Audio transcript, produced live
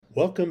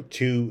Welcome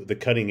to The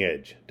Cutting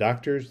Edge,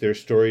 doctors, their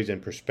stories,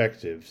 and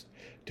perspectives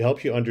to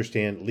help you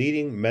understand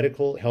leading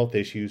medical health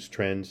issues,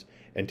 trends,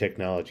 and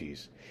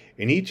technologies.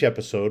 In each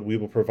episode, we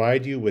will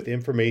provide you with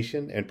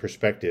information and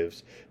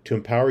perspectives to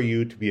empower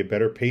you to be a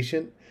better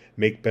patient,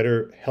 make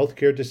better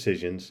healthcare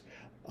decisions,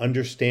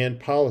 understand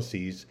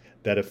policies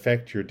that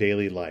affect your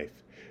daily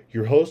life.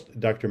 Your host,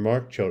 Dr.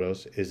 Marc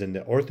Chodos, is an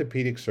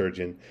orthopedic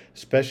surgeon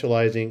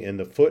specializing in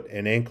the foot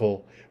and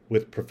ankle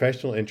with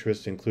professional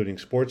interests including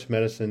sports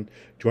medicine,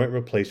 joint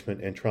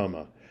replacement, and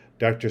trauma.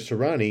 Dr.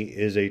 Sarani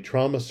is a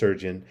trauma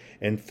surgeon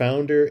and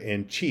founder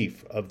and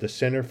chief of the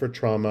Center for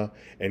Trauma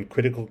and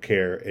Critical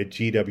Care at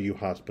GWU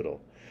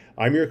Hospital.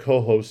 I'm your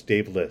co-host,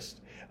 Dave Liss,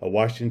 a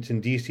Washington,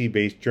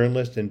 D.C.-based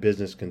journalist and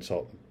business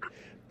consultant.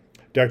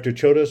 Dr.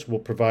 Chodos will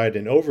provide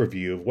an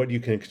overview of what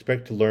you can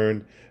expect to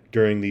learn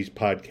during these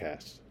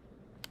podcasts.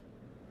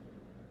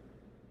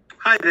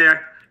 Hi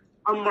there,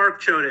 I'm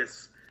Marc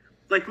Chodos.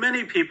 Like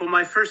many people,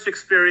 my first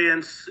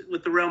experience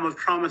with the realm of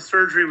trauma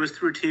surgery was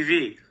through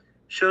TV.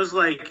 Shows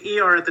like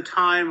ER at the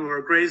time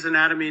or Grey's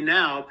Anatomy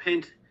now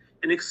paint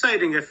an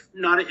exciting, if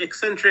not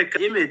eccentric,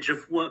 image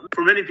of what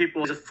for many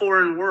people is a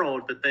foreign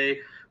world that they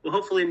will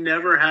hopefully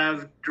never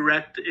have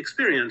direct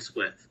experience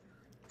with.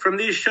 From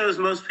these shows,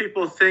 most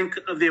people think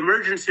of the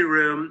emergency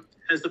room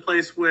as the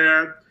place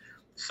where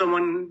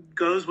someone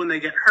goes when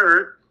they get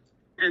hurt,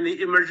 and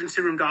the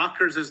emergency room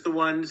doctors as the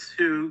ones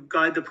who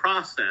guide the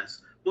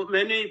process. What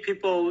many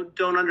people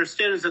don't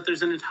understand is that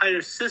there's an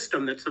entire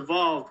system that's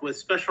evolved with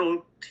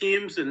special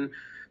teams and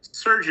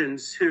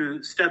surgeons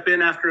who step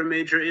in after a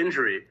major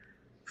injury.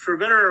 For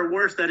better or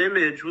worse, that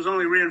image was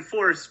only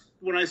reinforced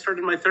when I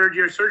started my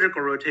third-year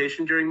surgical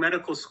rotation during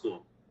medical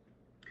school.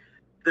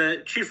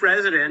 The chief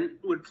resident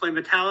would play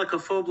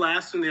Metallica full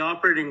blast in the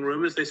operating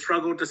room as they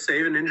struggled to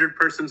save an injured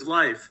person's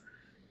life.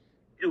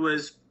 It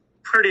was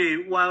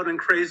pretty wild and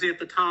crazy at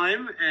the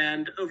time,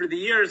 and over the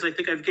years I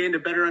think I've gained a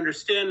better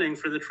understanding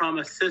for the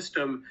trauma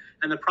system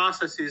and the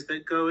processes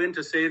that go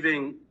into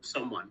saving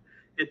someone.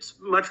 It's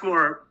much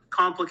more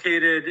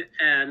complicated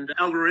and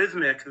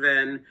algorithmic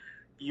than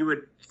you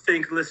would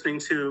think listening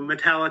to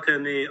Metallica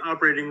in the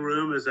operating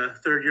room as a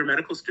third-year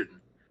medical student.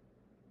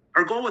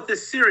 Our goal with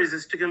this series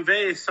is to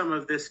convey some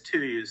of this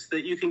to you so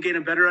that you can gain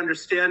a better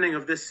understanding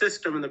of this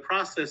system and the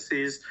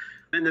processes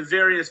and the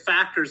various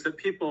factors that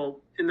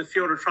people in the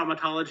field of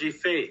traumatology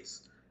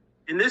face.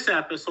 In this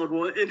episode,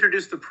 we'll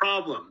introduce the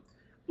problem.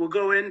 We'll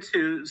go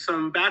into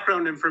some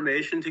background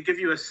information to give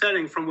you a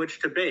setting from which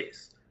to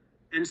base.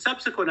 In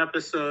subsequent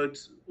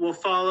episodes, we'll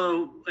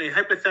follow a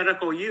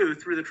hypothetical you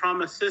through the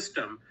trauma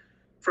system,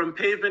 from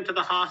pavement to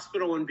the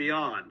hospital and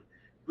beyond.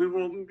 We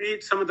will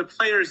meet some of the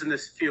players in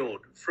this field,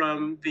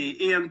 from the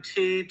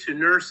EMT to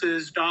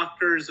nurses,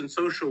 doctors, and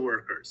social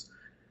workers.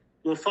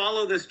 We'll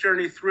follow this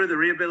journey through the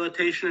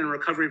rehabilitation and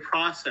recovery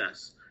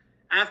process.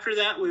 After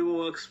that, we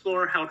will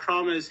explore how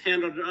trauma is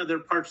handled in other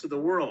parts of the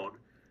world.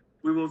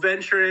 We will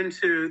venture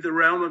into the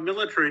realm of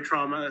military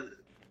trauma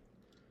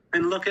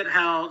and look at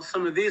how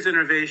some of these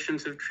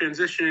innovations have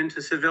transitioned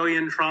into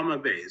civilian trauma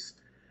base.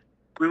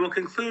 We will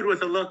conclude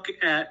with a look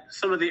at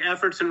some of the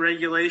efforts and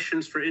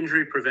regulations for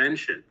injury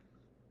prevention.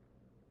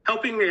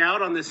 Helping me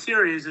out on this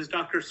series is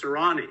Dr.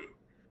 Sarani.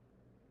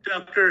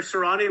 Dr.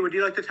 Sarani, would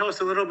you like to tell us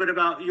a little bit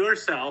about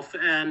yourself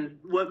and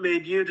what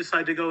made you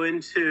decide to go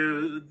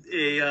into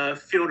a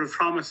field of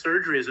trauma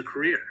surgery as a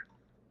career?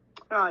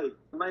 Hi,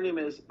 my name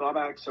is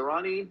Babak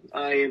Sarani.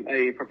 I am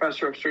a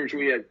professor of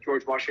surgery at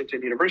George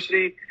Washington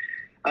University,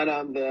 and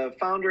I'm the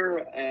founder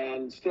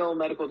and still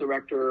medical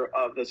director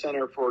of the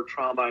Center for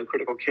Trauma and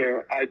Critical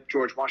Care at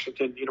George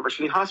Washington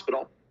University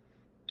Hospital.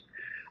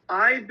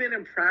 I've been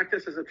in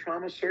practice as a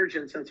trauma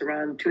surgeon since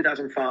around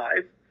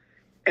 2005.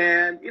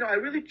 And, I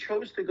really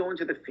chose to go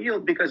into the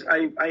field because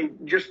I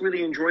just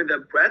really enjoy the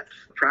breadth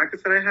of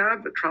practice that I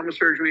have. But trauma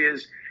surgery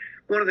is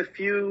one of the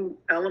few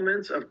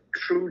elements of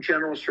true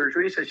general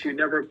surgery, since you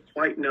never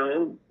quite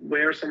know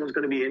where someone's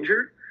going to be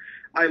injured.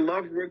 I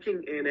love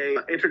working in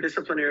a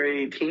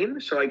interdisciplinary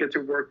team, so I get to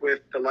work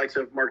with the likes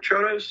of Marc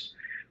Chodos,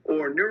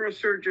 or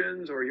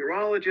neurosurgeons, or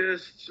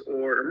urologists,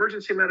 or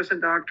emergency medicine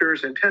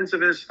doctors,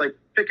 intensivists, like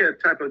pick a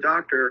type of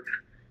doctor,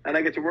 and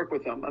I get to work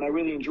with them. And I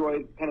really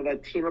enjoy kind of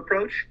that team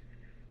approach.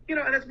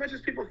 And as much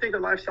as people think the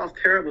lifestyle's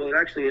terrible, it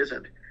actually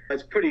isn't.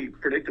 It's pretty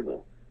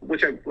predictable,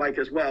 which I like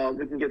as well.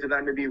 We can get to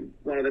that maybe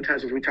one of the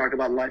times when we talk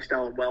about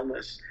lifestyle and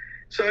wellness.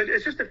 So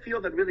it's just a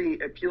field that really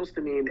appeals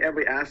to me in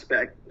every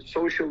aspect,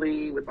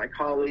 socially, with my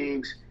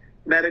colleagues,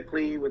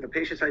 medically, with the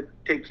patients I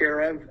take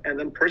care of, and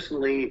then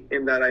personally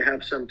in that I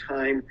have some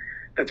time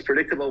that's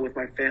predictable with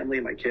my family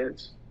and my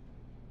kids.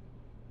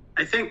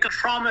 I think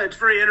trauma, it's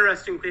very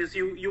interesting because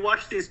you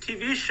watch these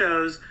TV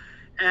shows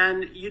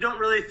and you don't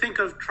really think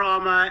of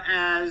trauma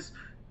as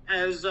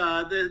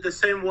the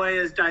same way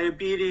as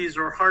diabetes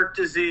or heart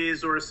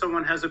disease or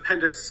someone has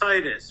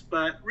appendicitis.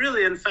 But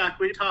really, in fact,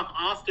 we talk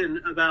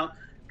often about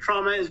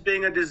trauma as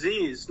being a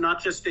disease,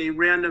 not just a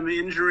random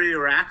injury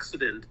or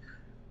accident.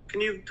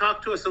 Can you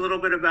talk to us a little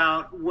bit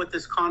about what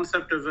this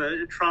concept of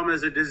trauma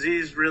as a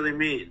disease really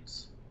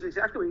means?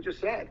 Exactly what you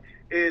just said.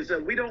 is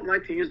we don't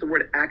like to use the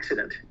word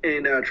accident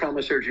in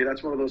trauma surgery.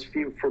 That's one of those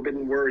few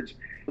forbidden words.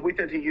 We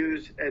tend to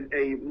use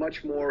a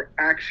much more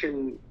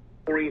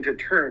action-oriented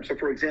term. So,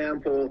 for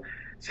example,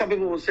 some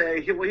people will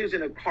say, he was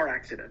in a car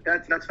accident.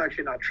 That's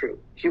actually not true.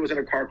 He was in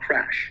a car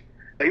crash.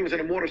 He was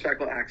in a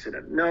motorcycle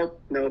accident. No,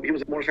 he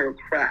was in a motorcycle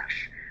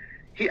crash.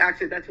 He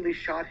accidentally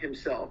shot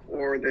himself,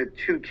 or the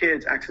two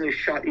kids accidentally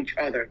shot each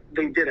other.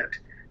 They didn't.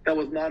 That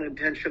was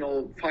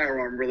non-intentional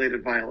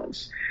firearm-related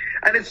violence.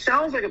 And it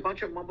sounds like a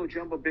bunch of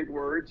mumbo-jumbo big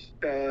words,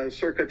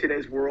 circa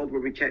today's world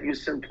where we can't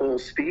use simple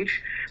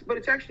speech, but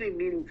it's actually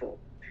meaningful.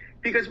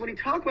 Because when you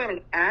talk about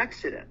an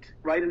accident,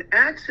 right, an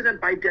accident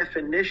by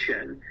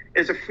definition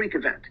is a freak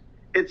event.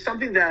 It's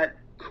something that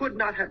could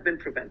not have been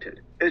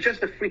prevented. It's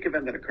just a freak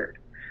event that occurred.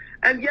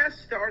 And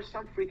yes, there are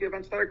some freak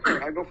events that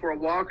occur. I go for a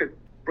walk, a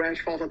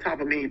branch falls on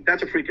top of me,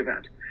 that's a freak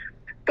event.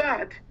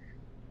 But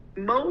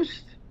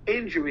most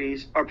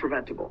injuries are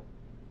preventable.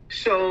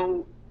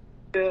 So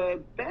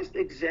the best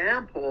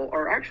example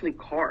are actually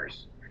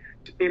cars.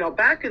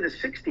 Back in the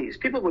 60s,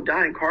 people would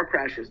die in car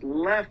crashes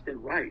left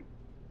and right.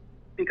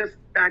 Because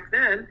back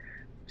then,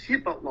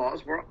 seatbelt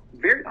laws were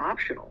very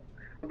optional.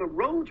 The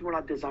roads were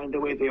not designed the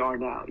way they are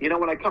now.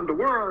 When I come to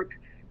work,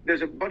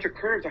 there's a bunch of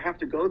curves I have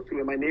to go through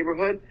in my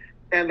neighborhood,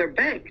 and they're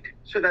banked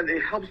so that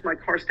it helps my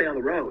car stay on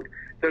the road.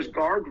 There's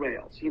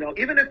guardrails.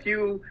 Even if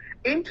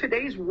in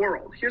today's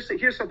world, here's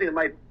something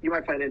that you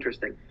might find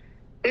interesting.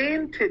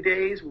 In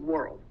today's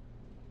world,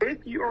 if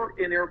you're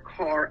in your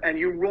car and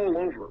you roll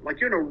over,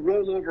 like you're in a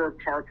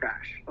rollover car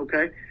crash,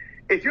 okay?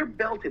 If you're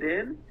belted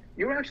in,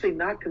 you're actually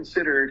not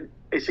considered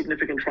a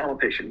significant trauma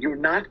patient. You're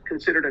not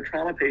considered a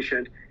trauma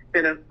patient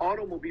in an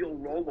automobile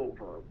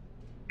rollover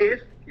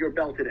if you're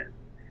belted in.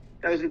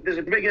 There's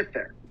a big if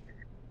there.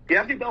 You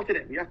have to be belted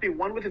in. You have to be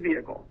one with the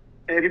vehicle.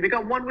 And if you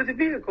become one with the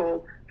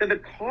vehicle, then the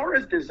car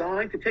is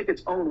designed to take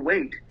its own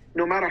weight,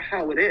 no matter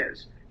how it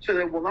is, so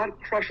that it will not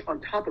crush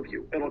on top of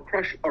you. It'll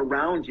crush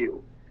around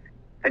you.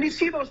 And you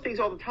see those things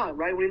all the time,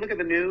 right? When you look at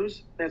the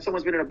news that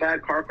someone's been in a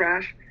bad car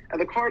crash,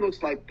 and the car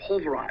looks like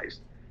pulverized,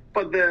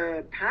 but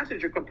the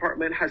passenger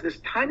compartment has this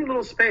tiny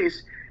little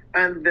space,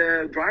 and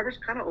the driver's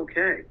kind of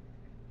okay.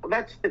 Well,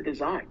 that's the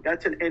design.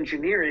 That's an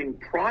engineering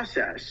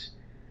process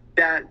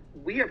that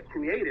we have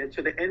created.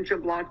 So the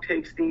engine block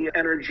takes the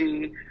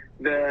energy,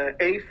 the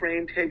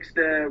A-frame takes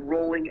the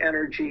rolling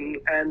energy,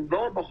 and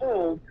lo and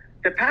behold,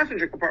 the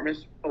passenger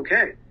compartment's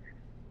okay.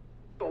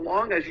 So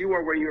long as you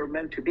are where you're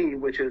meant to be,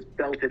 which is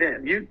belted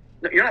in.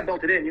 You're not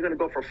belted in, you're going to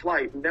go for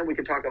flight, and then we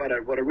can talk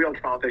about what a real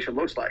trauma patient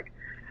looks like.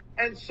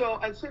 And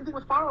same thing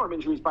with firearm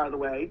injuries, by the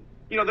way.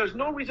 There's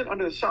no reason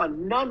under the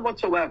sun, none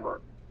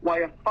whatsoever, why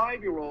a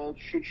 5-year-old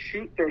should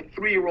shoot their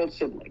 3-year-old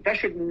sibling. That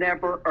should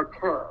never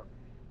occur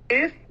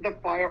if the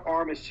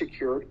firearm is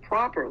secured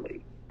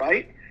properly,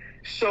 right?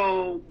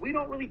 So we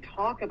don't really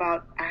talk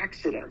about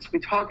accidents. We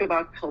talk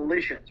about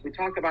collisions. We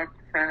talk about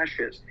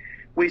crashes.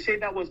 We say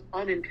that was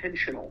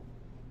unintentional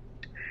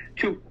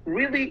to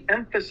really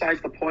emphasize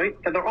the point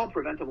that they're all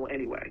preventable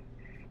anyway.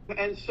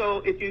 And so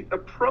if you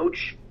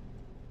approach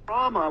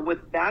trauma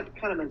with that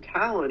kind of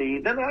mentality,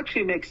 then it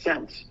actually makes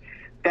sense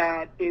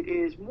that it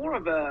is more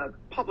of a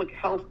public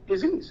health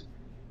disease.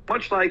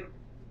 Much like,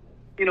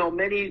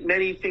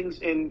 many things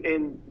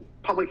in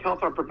public health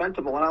are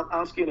preventable. And I'll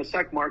ask you in a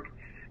sec, Mark,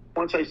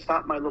 once I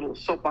stop my little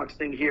soapbox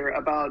thing here,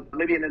 about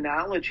maybe an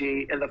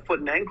analogy in the foot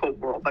and ankle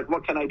world. Like,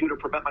 what can I do to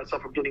prevent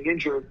myself from getting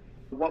injured?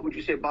 What would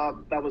you say,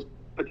 Bob, that was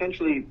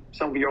potentially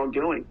some of your own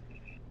doing?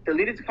 The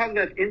leading cause of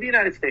death in the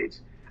United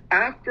States,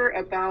 after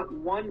about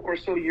 1 or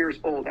so years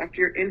old,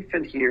 after your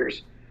infant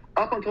years,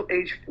 up until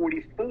age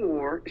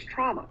 44, is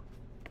trauma.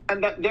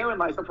 And therein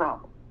lies the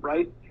problem,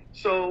 right?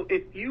 So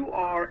if you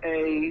are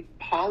a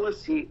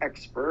policy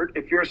expert,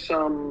 if you're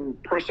some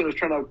person who's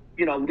trying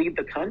to, lead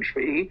the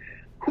country,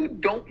 who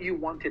don't you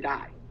want to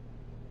die?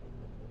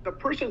 The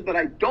persons that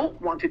I don't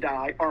want to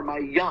die are my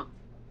young,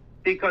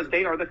 because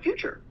they are the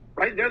future,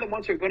 right? They're the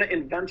ones who are going to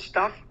invent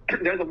stuff.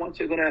 They're the ones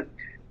who are going to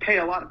pay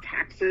a lot of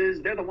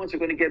taxes. They're the ones who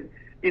are going to get,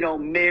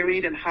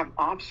 married and have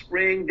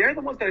offspring. They're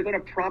the ones that are going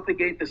to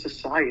propagate the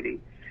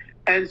society.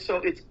 And so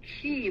it's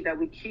key that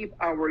we keep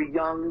our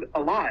young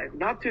alive,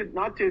 not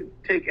to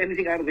take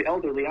anything out of the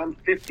elderly. I'm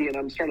 50 and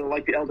I'm starting to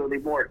like the elderly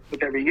more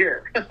with every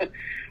year,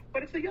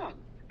 but it's the young.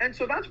 And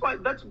so that's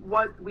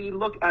what we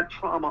look at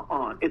trauma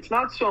on. It's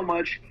not so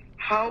much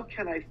how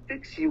can I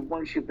fix you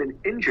once you've been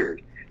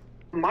injured.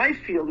 My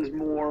field is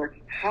more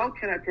how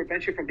can I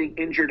prevent you from being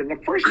injured in the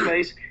first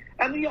place.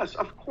 And yes,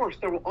 of course,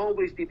 there will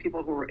always be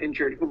people who are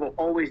injured who will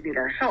always need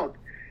our help.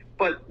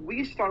 But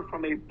we start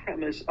from a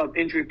premise of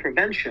injury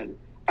prevention,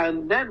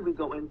 and then we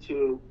go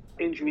into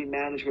injury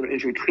management or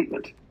injury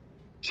treatment.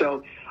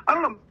 So I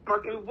don't know,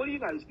 Mark, what do you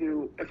guys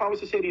do? If I was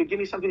to say to you, give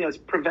me something that's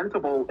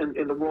preventable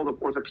in the world of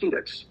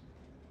orthopedics.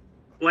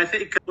 Well, I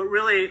think what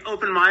really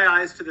opened my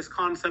eyes to this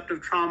concept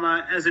of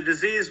trauma as a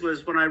disease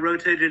was when I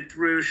rotated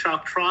through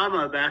shock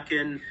trauma back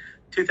in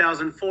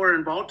 2004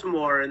 in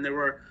Baltimore, and there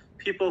were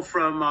people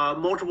from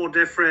multiple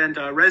different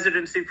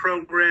residency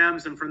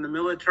programs and from the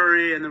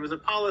military, and there was a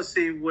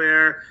policy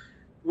where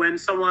when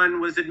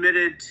someone was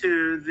admitted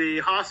to the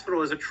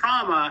hospital as a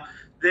trauma,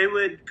 they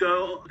would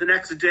go the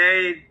next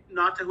day,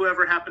 not to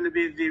whoever happened to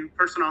be the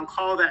person on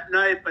call that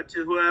night, but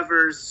to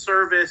whoever's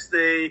service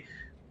they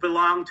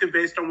belonged to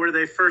based on where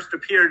they first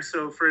appeared.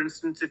 So, for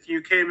instance, if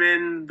you came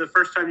in the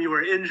first time you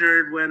were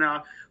injured when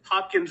a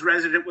Hopkins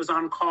resident was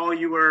on call,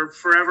 you were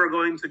forever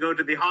going to go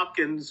to the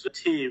Hopkins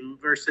team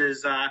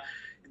versus the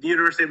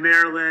University of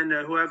Maryland,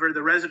 whoever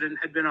the resident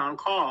had been on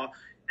call.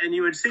 And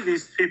you would see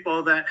these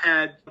people that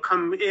had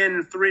come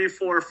in 3,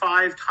 4,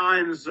 5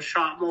 times,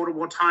 shot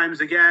multiple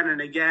times again and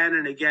again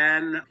and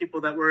again,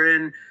 people that were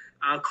in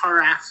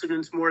car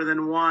accidents more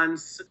than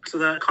once. So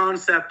the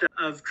concept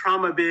of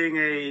trauma being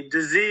a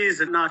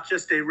disease and not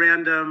just a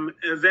random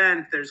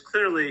event, there's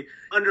clearly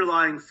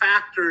underlying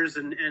factors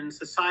and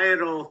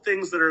societal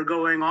things that are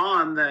going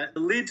on that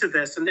lead to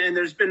this. And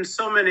there's been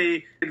so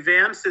many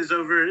advances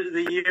over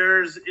the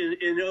years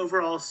in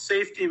overall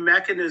safety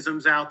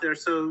mechanisms out there.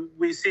 So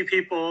we see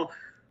people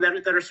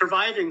that are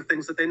surviving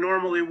things that they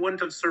normally wouldn't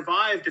have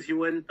survived if you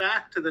went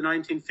back to the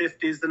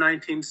 1950s, the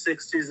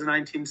 1960s, the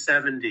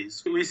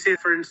 1970s. We see,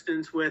 for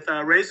instance, with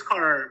race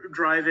car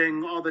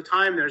driving all the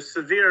time, there's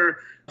severe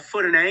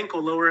foot and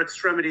ankle, lower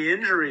extremity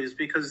injuries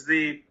because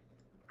the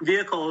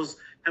vehicles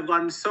have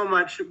gotten so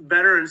much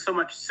better and so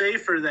much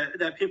safer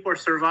that people are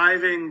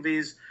surviving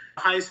these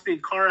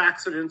high-speed car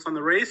accidents on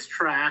the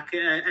racetrack.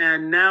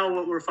 And now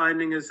what we're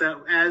finding is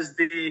that as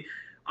the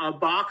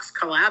box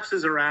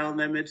collapses around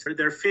them, it's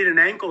their feet and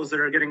ankles that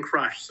are getting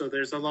crushed. So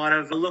there's a lot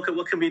of look at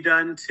what can be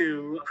done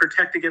to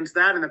protect against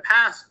that. In the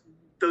past,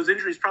 those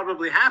injuries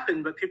probably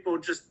happened, but people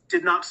just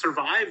did not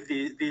survive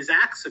these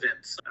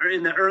accidents.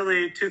 In the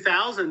early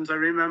 2000s, I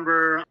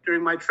remember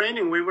during my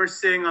training, we were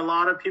seeing a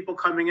lot of people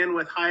coming in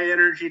with high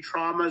energy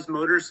traumas,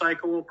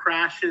 motorcycle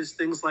crashes,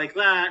 things like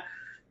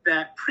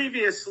that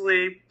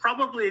previously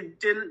probably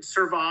didn't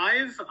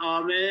survive.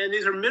 And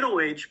these are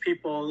middle-aged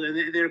people,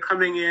 and they're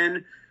coming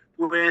in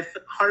with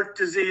heart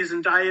disease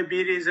and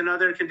diabetes and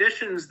other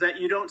conditions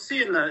that you don't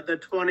see in the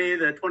 20,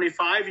 the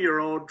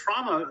 25-year-old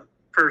trauma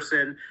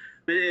person.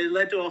 It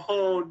led to a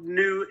whole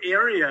new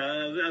area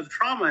of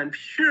trauma, and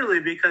purely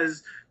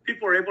because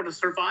people were able to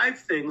survive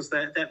things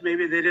that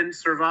maybe they didn't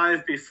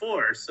survive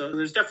before. So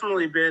there's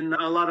definitely been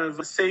a lot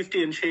of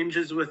safety and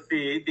changes with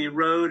the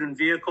road and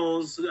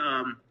vehicles.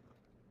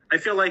 I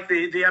feel like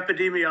the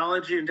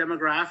epidemiology and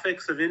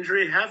demographics of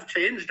injury have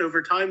changed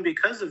over time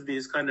because of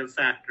these kind of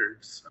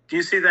factors. Do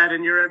you see that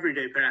in your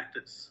everyday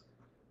practice?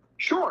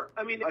 Sure.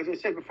 I mean, as I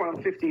said before,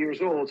 I'm 50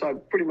 years old, so I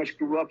pretty much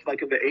grew up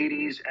like in the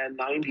 80s and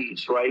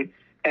 90s, right?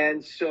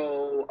 And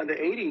so in the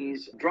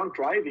 80s, drunk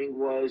driving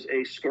was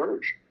a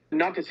scourge.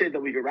 Not to say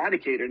that we've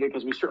eradicated it,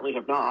 because we certainly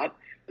have not.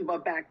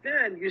 But back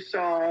then, you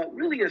saw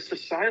really a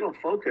societal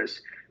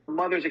focus.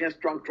 Mothers Against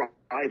Drunk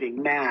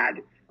Driving,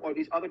 MAD, or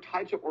these other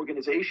types of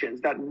organizations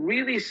that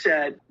really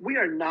said, we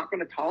are not going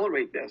to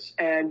tolerate this.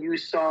 And you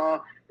saw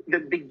the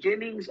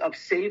beginnings of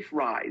safe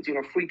rides,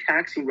 free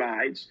taxi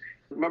rides.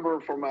 Remember,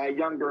 for my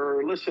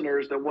younger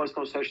listeners, there was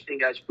no such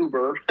thing as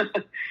Uber.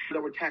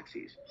 There were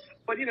taxis.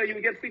 But, you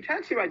would get free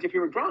taxi rides if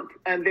you were drunk,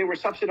 and they were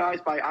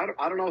subsidized by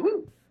I don't know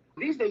who.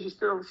 These days, you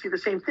still see the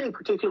same thing,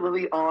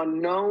 particularly on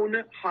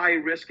known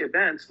high-risk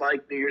events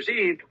like New Year's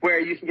Eve, where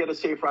you can get a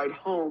safe ride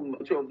home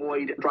to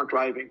avoid drunk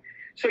driving.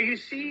 So you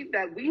see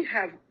that we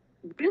have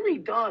really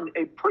done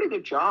a pretty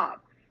good job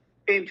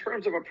in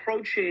terms of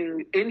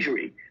approaching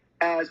injury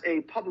as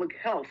a public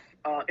health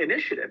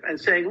initiative and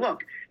saying,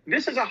 look,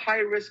 this is a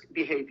high-risk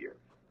behavior.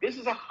 This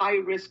is a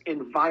high-risk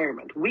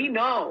environment. We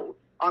know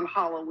on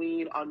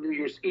Halloween, on New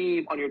Year's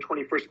Eve, on your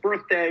 21st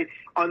birthday,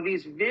 on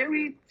these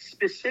very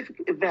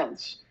specific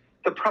events,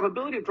 the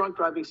probability of drunk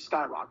driving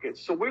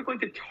skyrockets. So we're going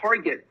to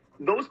target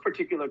those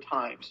particular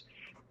times.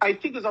 I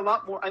think there's a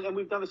lot more, and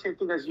we've done the same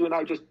thing as you and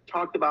I just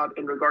talked about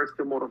in regards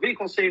to motor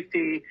vehicle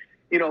safety.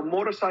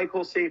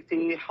 Motorcycle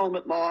safety,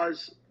 helmet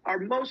laws are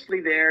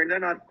mostly there. They're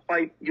not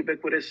quite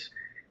ubiquitous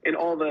in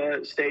all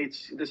the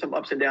states. There's some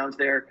ups and downs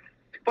there.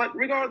 But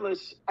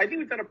regardless, I think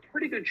we've done a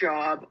pretty good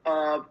job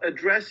of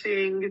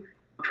addressing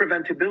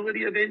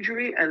preventability of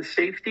injury and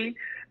safety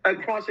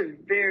across a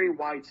very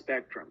wide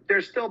spectrum.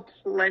 There's still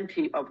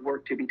plenty of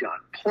work to be done,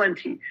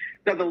 plenty.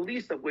 Now, the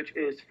least of which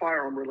is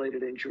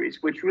firearm-related injuries,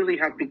 which really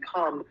have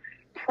become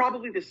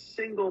probably the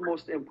single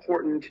most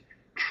important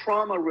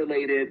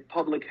trauma-related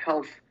public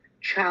health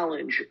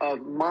challenge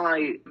of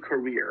my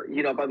career.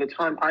 By the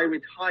time I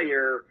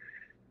retire,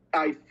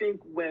 I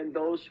think when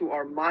those who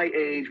are my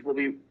age will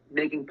be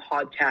making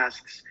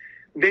podcasts,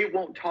 they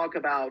won't talk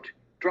about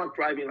drunk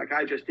driving like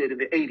I just did in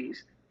the 80s.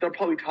 They'll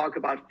probably talk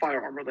about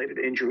firearm-related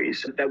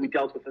injuries that we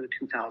dealt with in the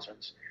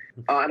 2000s.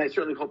 And I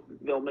certainly hope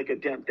they'll make a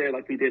dent there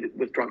like we did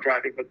with drunk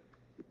driving, but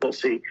we'll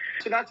see.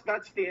 So that's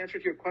the answer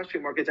to your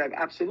question, Mark, is I've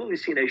absolutely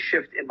seen a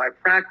shift in my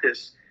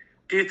practice.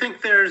 Do you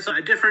think there's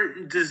a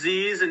different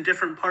disease in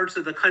different parts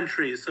of the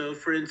country? So,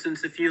 for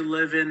instance, if you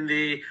live in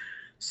the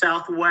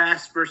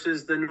Southwest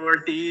versus the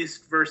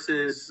Northeast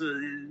versus,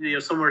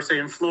 somewhere, say,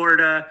 in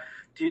Florida,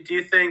 Do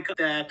you think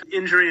that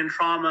injury and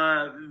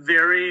trauma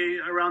vary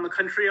around the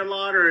country a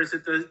lot, or is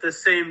it the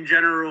same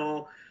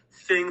general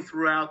thing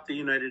throughout the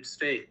United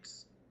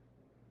States?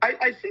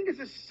 I think it's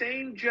the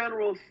same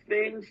general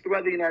thing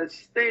throughout the United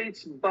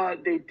States,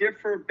 but they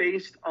differ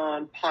based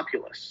on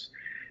populace.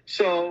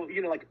 So,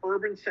 like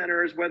urban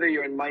centers, whether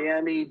you're in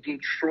Miami,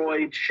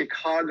 Detroit,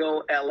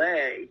 Chicago,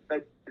 LA,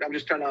 I'm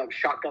just trying to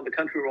shotgun the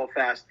country real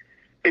fast.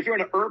 If you're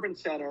in an urban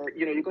center,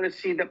 you're going to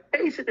see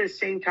basically the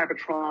same type of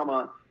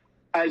trauma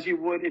as you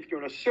would if you're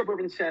in a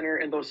suburban center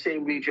in those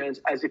same regions,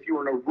 as if you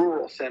were in a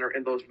rural center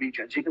in those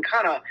regions. You can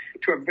kind of,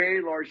 to a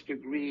very large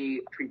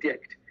degree,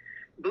 predict.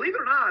 Believe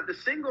it or not, the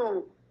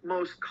single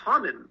most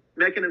common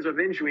mechanism of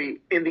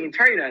injury in the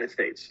entire United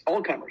States,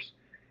 all comers,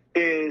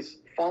 is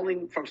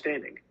falling from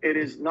standing. It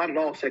is not at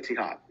all sexy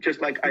hot,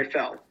 just like I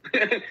fell.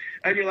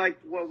 And you're like,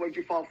 well, where'd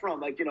you fall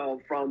from? Like,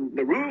 from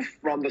the roof,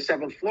 from the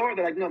 7th floor?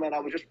 They're like, no, man, I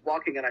was just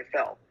walking and I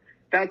fell.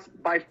 That's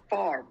by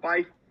far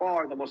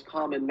the most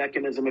common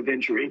mechanism of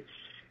injury,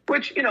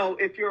 which,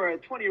 if you're a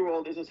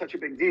 20-year-old isn't such a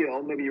big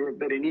deal. Maybe you're a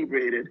bit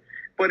inebriated.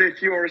 But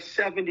if you're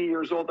 70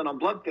 years old and on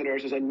blood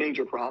thinners, is a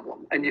major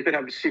problem. And you could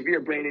have a severe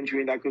brain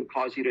injury and that could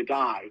cause you to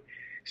die.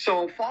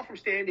 So fall from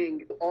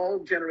standing, all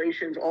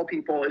generations, all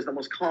people, is the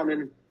most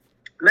common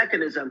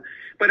mechanism.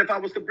 But if I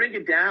was to bring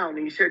it down,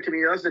 and you said to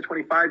me, that's a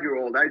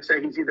 25-year-old, I'd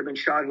say he's either been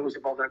shot or was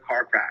involved in a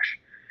car crash.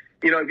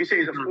 If you say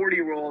he's a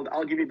 40-year-old,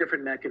 I'll give you a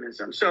different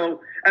mechanism.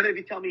 So, and then if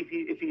you tell me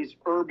if he's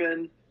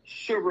urban,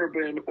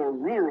 suburban, or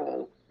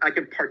rural, I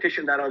can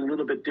partition that a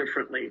little bit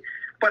differently.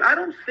 But I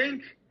don't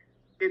think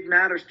it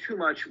matters too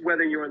much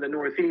whether you're in the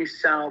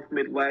Northeast, South,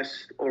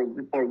 Midwest,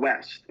 or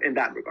West in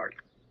that regard.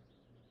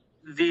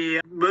 The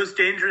most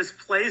dangerous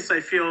place,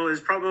 I feel, is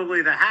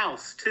probably the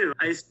house, too.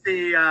 I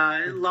see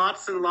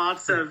lots and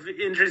lots of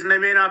injuries, and they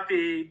may not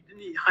be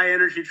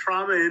high-energy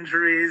trauma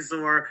injuries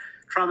or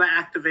trauma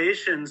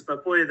activations,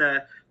 but boy,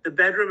 the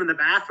bedroom and the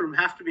bathroom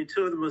have to be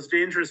two of the most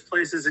dangerous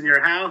places in your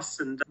house,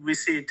 and we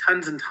see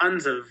tons and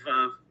tons of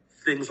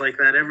things like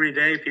that every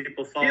day.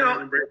 People falling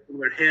and breaking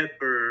their hip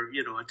or,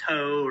 a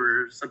toe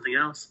or something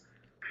else.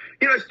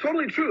 It's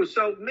totally true.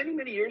 So many,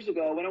 many years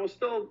ago, when I was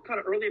still kind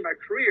of early in my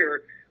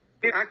career,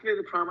 we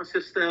activated the trauma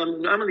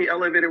system. I'm in the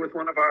elevator with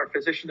one of our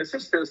physician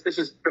assistants. This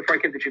is before I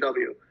came to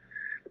GW.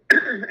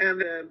 And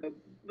the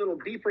little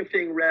beeper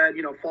thing read,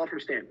 fall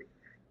from standing.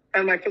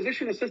 And my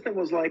physician assistant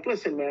was like,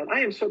 listen, man, I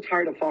am so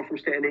tired of fall from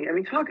standing. I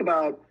mean, talk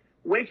about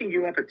waking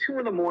you up at 2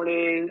 a.m.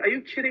 Are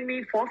you kidding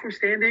me? Fall from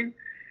standing?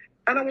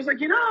 And I was like,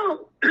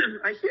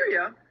 I hear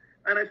you,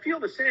 and I feel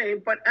the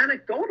same. But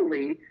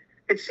anecdotally,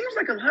 it seems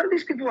like a lot of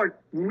these people are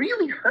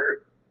really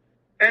hurt.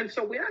 And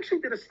so we actually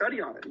did a study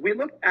on it. We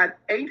looked at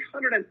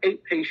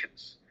 808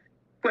 patients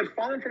who had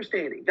fallen from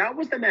standing. That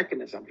was the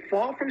mechanism.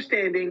 Fall from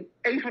standing,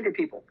 800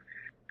 people.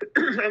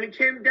 And we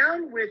came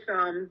down with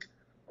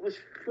was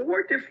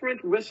 4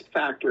 different risk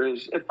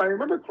factors. If I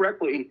remember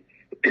correctly,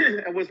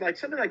 it was like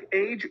something like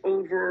age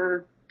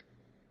over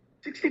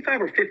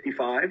 65 or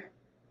 55,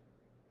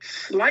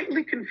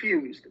 slightly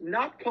confused,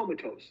 not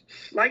comatose,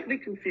 slightly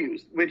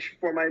confused, which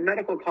for my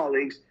medical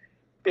colleagues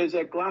is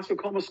a Glasgow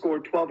Coma score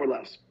 12 or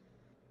less.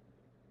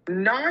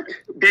 Not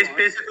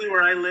basically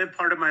where I live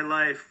part of my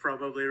life,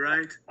 probably,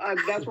 right?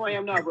 That's where I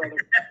am now, brother.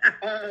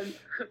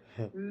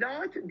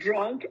 Not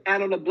drunk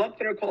and on a blood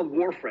thinner called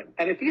warfarin.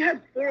 And if you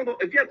had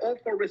all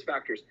 4 risk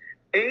factors,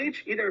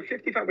 age either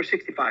 55 or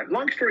 65.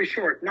 Long story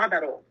short, not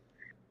that old.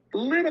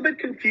 Little bit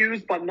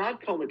confused, but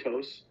not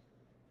comatose.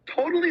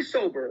 Totally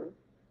sober,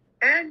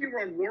 and you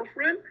were on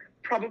warfarin.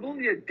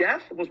 Probability of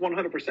death was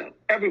 100%.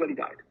 Everybody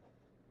died.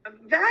 And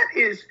that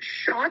is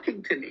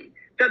shocking to me.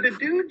 That the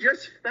dude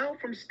just fell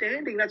from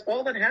standing. That's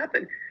all that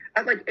happened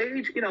at like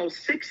age,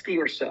 60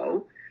 or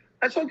so.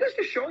 And so just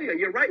to show you,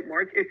 you're right,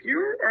 Mark. If you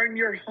are in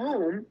your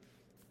home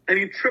and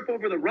you trip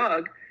over the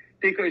rug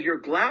because your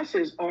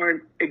glasses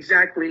aren't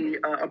exactly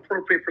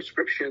appropriate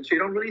prescription, so you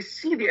don't really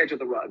see the edge of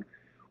the rug,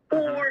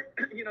 or,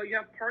 you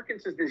have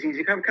Parkinson's disease,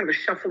 you have kind of a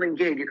shuffling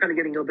gait, you're kind of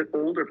getting a little bit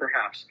older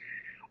perhaps.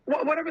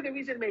 Whatever the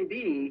reason may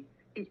be,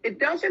 it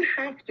doesn't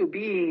have to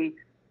be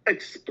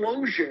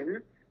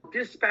explosion,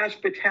 dispatch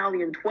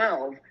battalion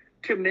 12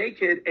 to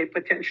make it a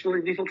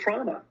potentially lethal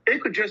trauma.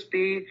 It could just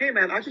be, hey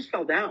man, I just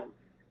fell down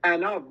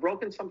and now I've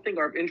broken something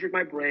or I've injured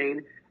my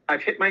brain,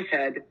 I've hit my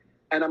head,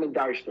 and I'm in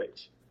dire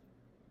straits.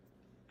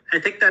 I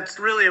think that's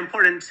really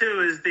important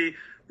too, is the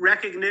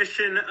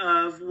recognition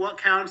of what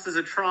counts as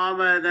a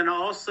trauma. Then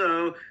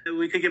also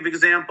we could give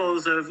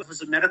examples of, it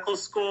was a medical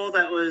school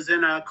that was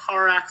in a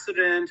car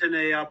accident in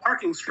a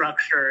parking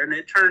structure, and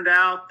it turned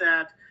out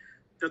that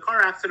the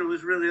car accident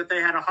was really that they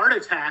had a heart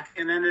attack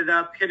and ended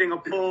up hitting a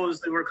pole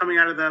as they were coming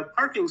out of the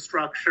parking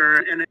structure.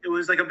 And it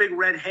was like a big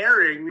red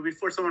herring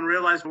before someone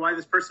realized why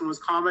this person was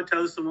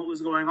comatose and what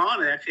was going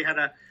on. They actually had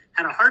a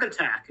heart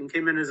attack and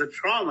came in as a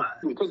trauma.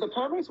 Because the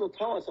paramedics will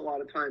tell us a lot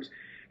of times,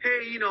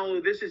 hey,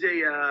 this is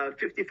a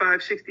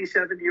 55, 60,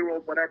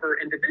 70-year-old, whatever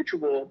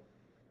individual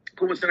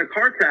who was in a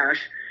car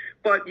crash.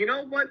 But you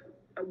know what?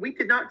 We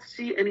did not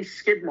see any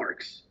skid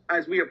marks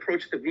as we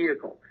approached the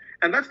vehicle.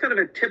 And that's kind of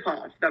a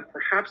tip-off that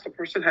perhaps the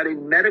person had a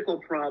medical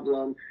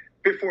problem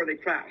before they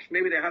crashed.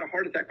 Maybe they had a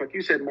heart attack, like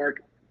you said,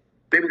 Mark.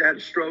 Maybe they had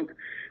a stroke,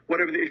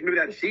 whatever. Maybe they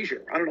had a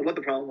seizure. I don't know what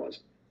the problem was.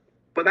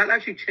 But that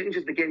actually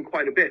changes the game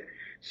quite a bit.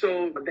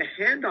 So the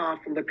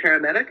handoff from the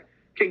paramedic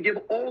can give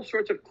all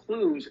sorts of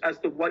clues as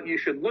to what you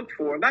should look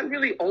for. And that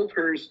really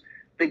alters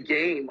the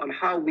game on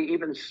how we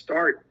even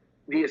start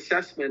the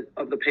assessment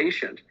of the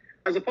patient.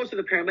 As opposed to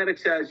the paramedic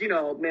says, you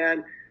know,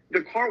 man,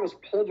 the car was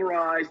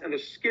pulverized and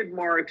there's skid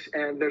marks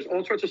and there's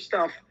all sorts of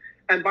stuff.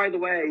 And by the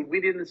way,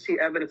 we didn't see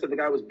evidence that the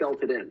guy was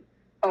belted in.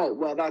 Oh,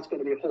 well, that's going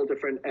to be a whole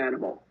different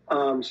animal.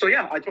 So,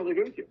 yeah, I totally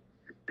agree with you.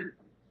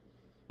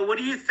 What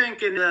do you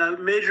think in a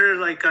major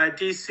like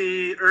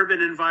DC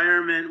urban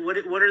environment?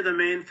 What are the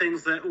main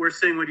things that we're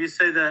seeing? Would you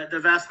say that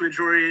the vast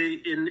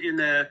majority in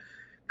the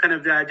kind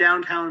of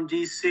downtown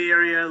DC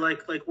area,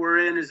 like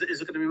we're in, is it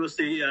going to be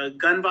mostly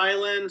gun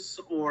violence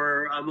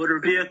or motor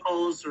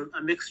vehicles or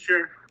a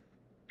mixture?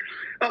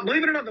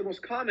 Believe it or not, the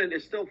most common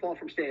is still fall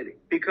from standing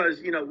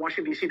because, you know,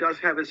 Washington, D.C. does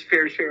have its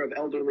fair share of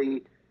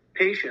elderly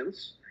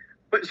patients.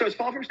 But so it's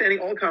fall from standing,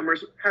 all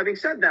comers. Having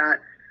said that,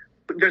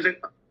 there's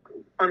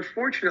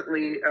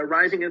unfortunately a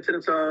rising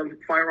incidence of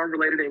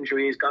firearm-related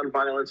injuries, gun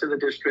violence in the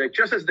district,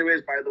 just as there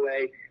is, by the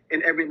way,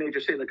 in every major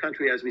city in the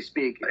country as we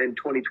speak in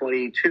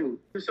 2022.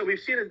 So we've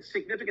seen a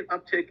significant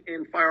uptick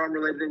in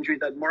firearm-related injuries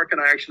that Mark and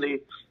I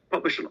actually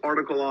published an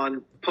article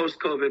on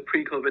post-COVID,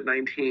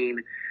 pre-COVID-19.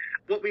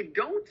 What we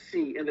don't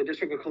see in the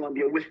District of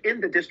Columbia,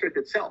 within the district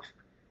itself,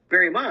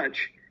 very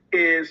much,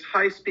 is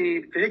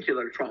high-speed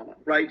vehicular trauma,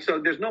 right? So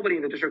there's nobody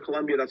in the District of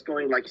Columbia that's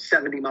going like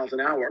 70 miles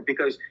an hour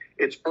because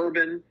it's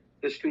urban.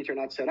 The streets are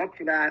not set up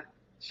for that.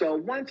 So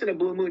once in a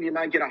blue moon, you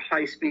might get a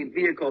high-speed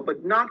vehicle,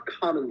 but not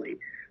commonly.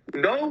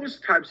 Those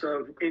types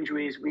of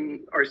injuries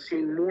we are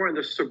seeing more in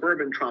the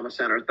suburban trauma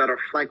centers that are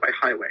flanked by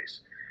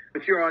highways.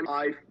 If you're on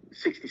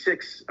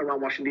I-66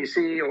 around Washington,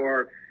 D.C.,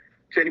 or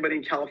to anybody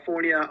in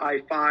California,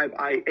 I-5,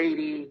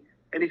 I-80,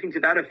 anything to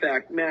that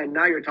effect, man,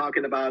 now you're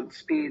talking about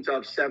speeds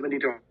of 70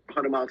 to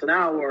 100 miles an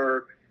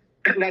hour.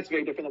 And that's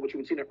very different than what you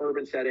would see in an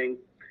urban setting.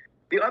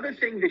 The other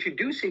thing that you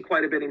do see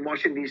quite a bit in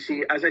Washington,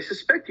 D.C., as I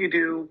suspect you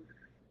do,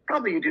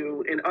 probably you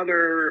do in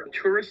other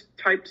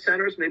tourist-type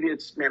centers, maybe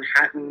it's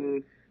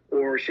Manhattan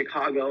or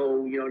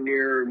Chicago, you know,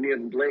 near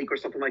Blake or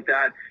something like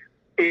that,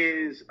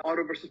 is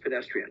auto versus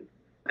pedestrian.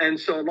 And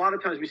so a lot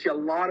of times we see a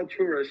lot of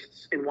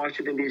tourists in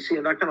Washington, D.C.,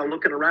 and they're kind of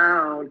looking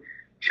around,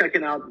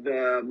 checking out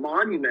the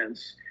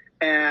monuments,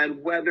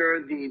 and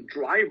whether the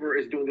driver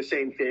is doing the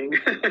same thing,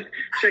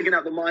 checking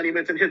out the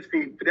monuments and hits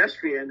the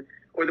pedestrian,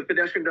 or the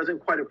pedestrian doesn't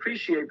quite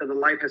appreciate that the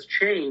light has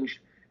changed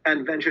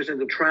and ventures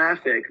into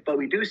traffic. But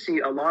we do see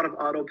a lot of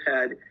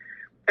auto-ped.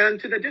 And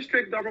to the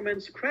district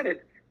government's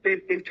credit,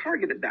 they've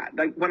targeted that.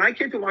 Like when I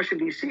came to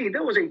Washington, D.C.,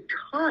 there was a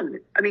ton,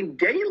 I mean,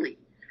 daily,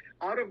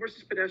 auto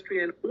versus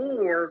pedestrian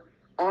or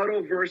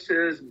auto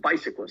versus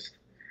bicyclist.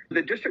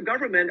 The district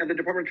government and the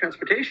Department of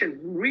Transportation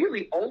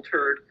really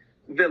altered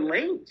the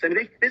lanes. I mean,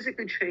 they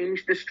physically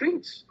changed the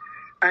streets.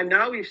 And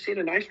now we've seen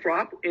a nice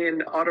drop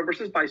in auto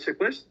versus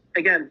bicyclist.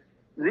 Again,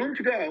 room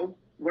to go.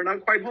 We're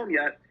not quite home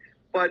yet,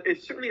 but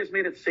it certainly has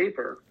made it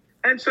safer.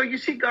 And so you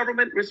see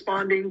government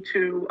responding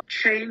to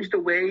change the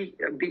way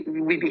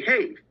we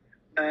behave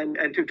and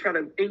to try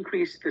to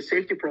increase the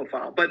safety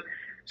profile. But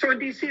so in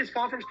DC, it's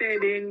fall from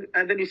standing,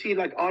 and then you see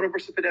like auto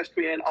versus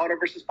pedestrian, auto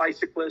versus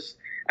bicyclist.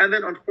 And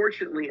then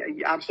unfortunately,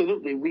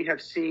 absolutely, we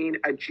have seen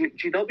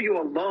GW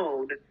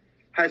alone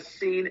has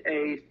seen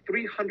a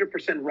 300%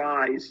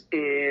 rise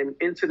in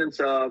incidents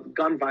of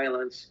gun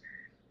violence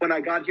when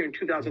I got here in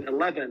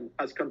 2011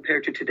 as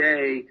compared to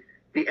today,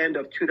 the end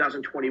of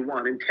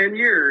 2021. In 10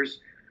 years,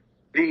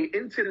 the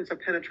incidence of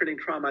penetrating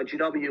trauma at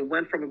GW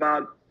went from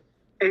about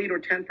 8 or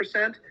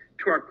 10%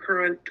 to our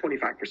current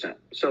 25%.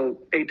 So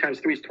 8 times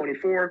 3 is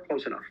 24,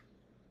 close enough.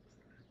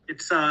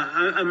 It's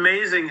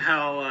amazing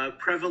how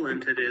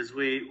prevalent it is.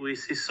 We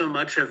see so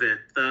much of it.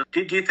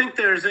 Do you think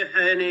there's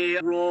any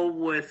role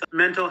with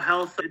mental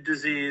health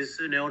disease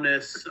and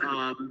illness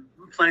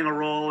playing a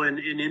role in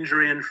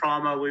injury and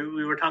trauma?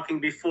 We were talking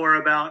before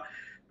about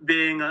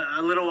being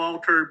a little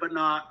altered, but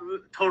not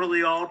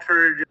totally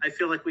altered. I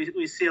feel like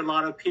we see a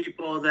lot of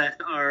people that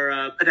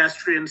are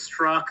pedestrian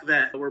struck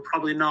that were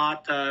probably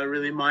not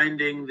really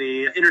minding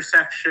the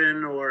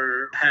intersection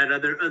or had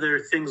other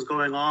things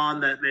going on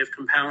that may have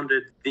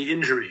compounded the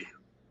injury.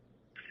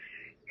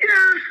 Yeah,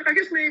 I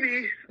guess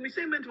maybe. When we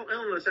say mental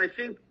illness, I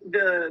think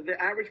the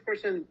average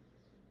person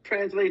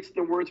translates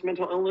the words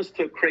mental illness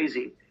to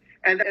crazy.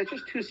 And it's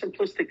just too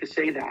simplistic to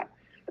say that.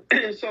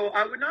 So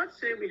I would not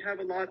say we have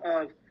a lot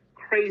of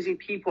crazy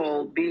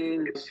people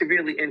being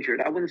severely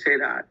injured. I wouldn't say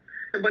that.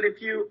 But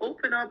if you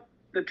open up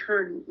the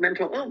term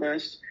mental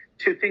illness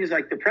to things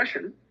like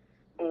depression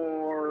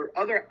or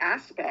other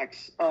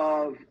aspects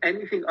of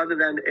anything other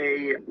than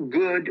a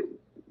good,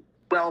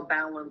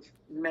 well-balanced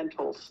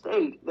mental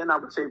state, then I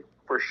would say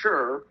for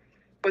sure.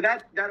 But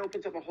that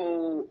opens up a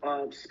whole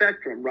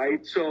spectrum,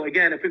 right? So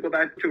again, if we go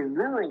back to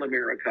rural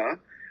America,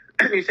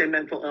 and you say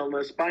mental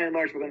illness, by and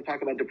large, we're going to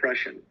talk about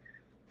depression.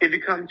 If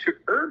you come to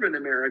urban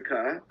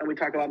America and we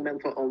talk about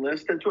mental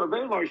illness, then to a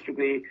very large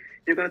degree,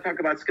 you're going to talk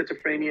about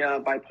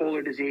schizophrenia,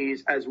 bipolar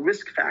disease as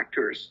risk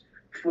factors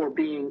for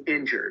being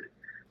injured.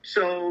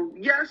 So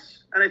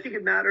yes, and I think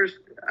it matters.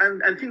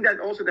 And I think that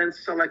also then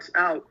selects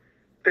out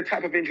the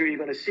type of injury you're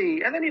going to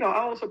see. And then, I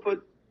also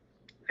put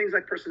things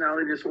like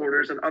personality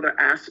disorders and other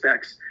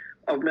aspects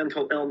of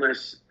mental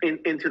illness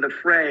into the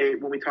fray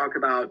when we talk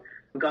about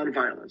gun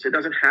violence. It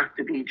doesn't have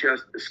to be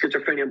just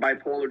schizophrenia and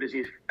bipolar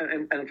disease.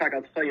 And in fact,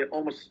 I'll tell you,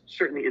 almost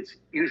certainly it's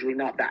usually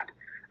not that.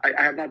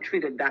 I have not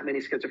treated that many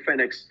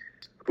schizophrenics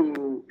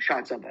who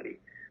shot somebody.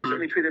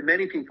 Certainly treated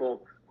many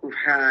people who've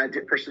had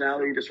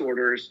personality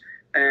disorders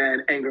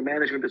and anger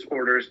management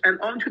disorders, and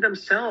onto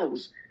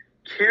themselves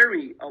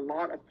carry a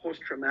lot of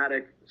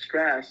post-traumatic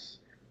stress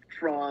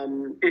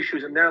from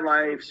issues in their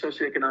life,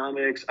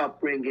 socioeconomics,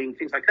 upbringing,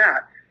 things like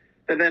that,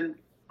 that then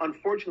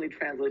unfortunately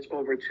translates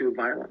over to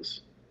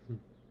violence.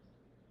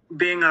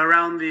 Being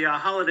around the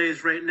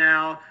holidays right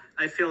now,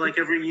 I feel like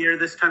every year,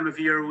 this time of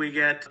year, we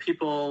get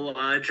people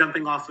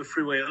jumping off the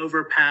freeway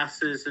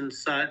overpasses and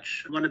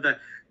such. One of the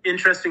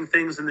interesting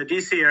things in the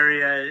DC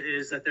area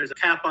is that there's a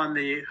cap on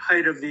the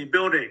height of the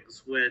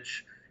buildings,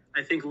 which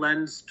I think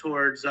lends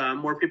towards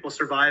more people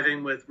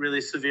surviving with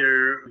really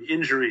severe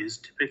injuries,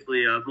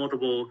 typically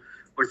multiple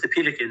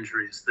orthopedic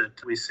injuries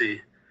that we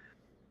see.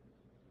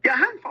 Yeah, I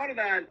hadn't thought of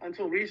that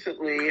until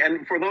recently.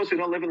 And for those who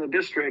don't live in the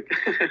district,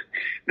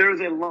 there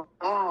is a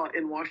law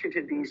in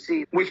Washington,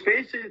 D.C., which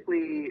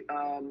basically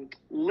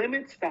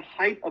limits the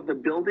height of the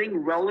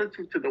building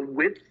relative to the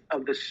width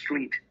of the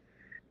street.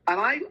 And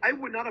I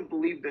would not have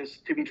believed this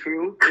to be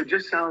true. It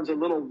just sounds a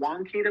little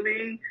wonky to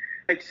me,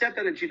 except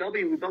that at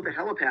GW, we built a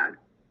helipad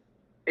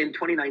in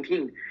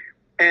 2019.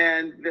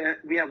 And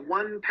we have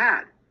one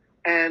pad.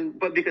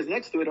 But because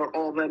next to it are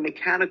all the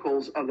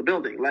mechanicals of the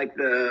building, like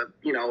the,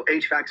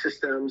 HVAC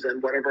systems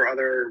and whatever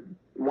other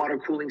water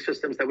cooling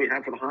systems that we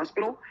have for the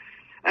hospital.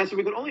 And so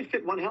we could only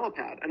fit one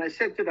helipad. And I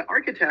said to the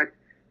architect,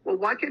 well,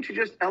 why can't you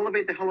just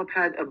elevate the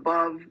helipad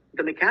above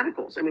the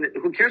mechanicals? I mean,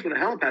 who cares what a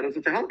helipad is?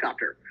 It's a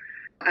helicopter.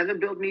 And then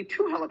build me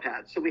 2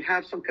 helipads so we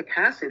have some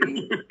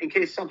capacity in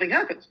case something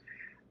happens.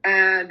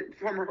 And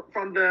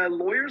from the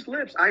lawyer's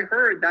lips, I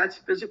heard that's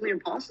physically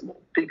impossible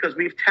because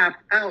we've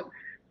tapped out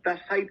the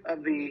height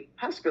of the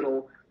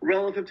hospital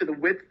relative to the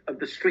width of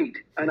the street.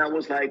 And I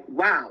was like,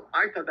 wow,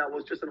 I thought that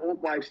was just an old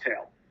wives'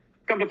 tale.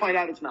 Come to find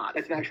out it's not.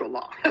 It's an actual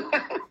law.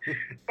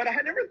 But I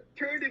had never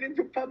turned it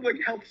into public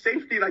health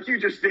safety like you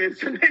just did.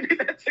 So maybe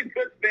that's a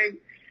good thing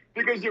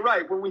because you're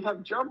right. When we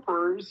have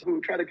jumpers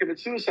who try to commit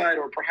suicide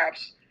or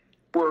perhaps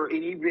were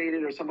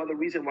inebriated or some other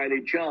reason why they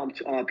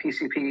jumped,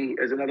 PCP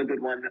is another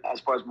good one as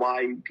far as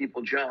why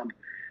people jump.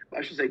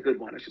 I should say good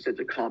one. I should say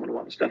it's a common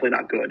one. It's definitely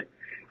not good.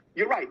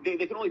 You're right. They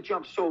can only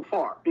jump so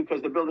far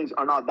because the buildings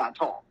are not that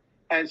tall.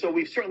 And so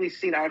we've certainly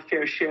seen our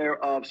fair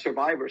share of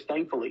survivors,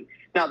 thankfully.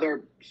 Now,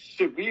 they're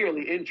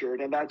severely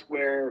injured, and that's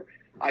where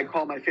I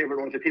call my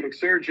favorite orthopedic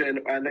surgeon,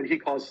 and then he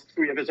calls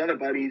 3 of his other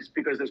buddies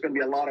because there's going to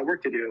be a lot of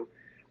work to do.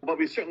 But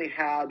we certainly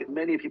had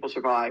many people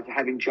survive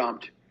having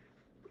jumped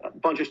a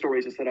bunch of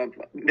stories instead of,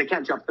 they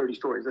can't jump 30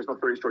 stories. There's no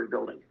 30-story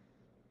building.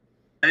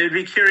 I'd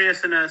be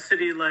curious in a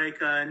city like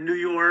New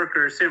York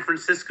or San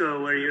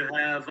Francisco where you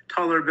have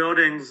taller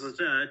buildings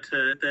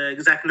to the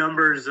exact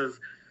numbers of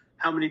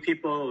how many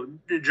people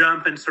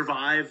jump and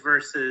survive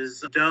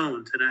versus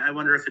don't. And I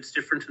wonder if it's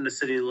different in a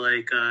city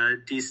like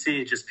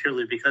DC just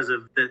purely because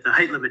of the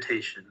height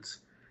limitations.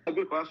 A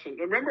good question.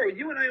 Remember,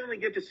 you and I only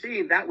get to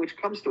see that which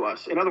comes to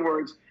us. In other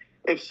words,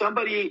 if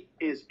somebody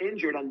is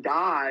injured and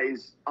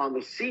dies on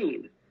the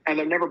scene and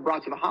they're never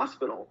brought to the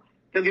hospital,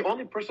 then the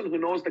only person who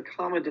knows the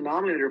common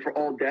denominator for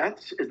all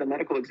deaths is the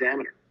medical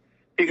examiner.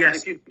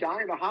 Because if you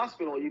die in the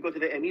hospital, you go to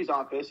the ME's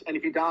office, and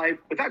if you die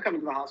without coming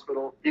to the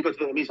hospital, you go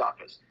to the ME's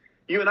office.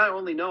 You and I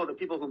only know the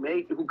people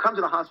who come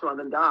to the hospital and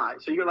then die.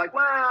 So you're like,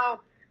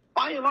 well,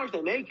 by and large,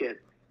 they make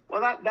it.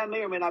 Well, that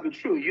may or may not be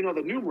true. You know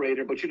the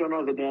numerator, but you don't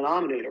know the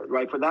denominator,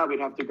 right? For that, we'd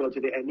have to go to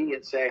the ME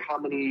and say how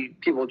many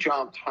people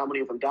jumped, how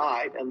many of them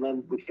died, and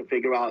then we can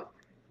figure out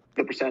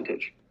the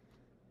percentage.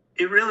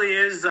 It really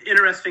is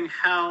interesting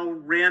how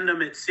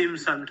random it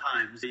seems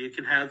sometimes. You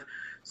can have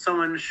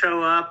someone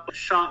show up,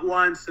 shot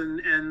once,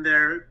 and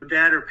they're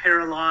dead or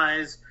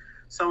paralyzed.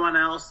 Someone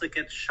else that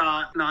gets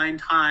shot 9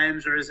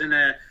 times or is in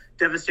a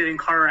devastating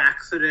car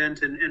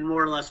accident and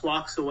more or less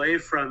walks away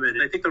from it.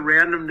 I think the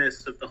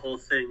randomness of the whole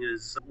thing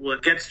is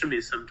what gets to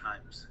me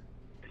sometimes.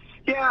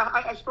 Yeah,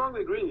 I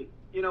strongly agree.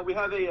 We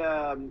have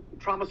a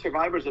trauma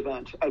survivors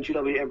event at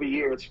GW every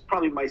year. It's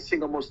probably my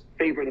single most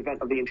favorite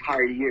event of the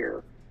entire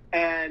year.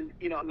 And,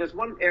 there's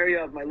one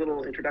area of my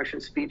little introduction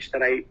speech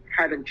that I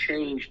haven't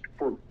changed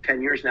for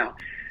 10 years now.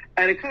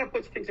 And it kind of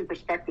puts things in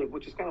perspective,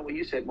 which is kind of what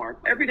you said, Mark.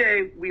 Every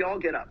day we all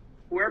get up.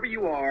 Wherever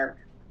you are,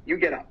 you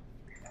get up.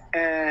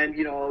 And,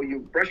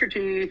 you brush your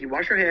teeth, you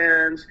wash your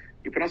hands,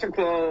 you put on some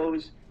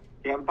clothes,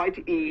 you have a bite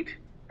to eat,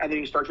 and then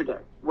you start your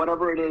day.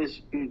 Whatever it is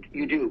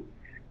you do.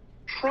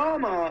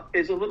 Trauma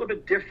is a little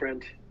bit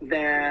different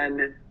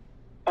than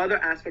other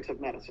aspects of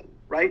medicine,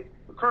 right?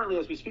 Currently,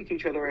 as we speak to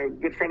each other, a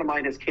good friend of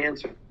mine has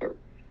cancer.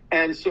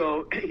 And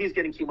so he's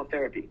getting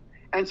chemotherapy.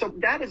 And so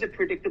that is a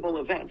predictable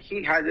event.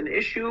 He had an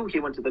issue. He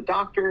went to the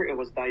doctor. It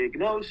was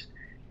diagnosed.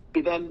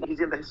 He's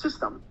in the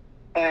system.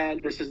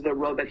 And this is the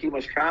road that he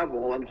must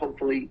travel. And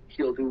hopefully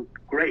he'll do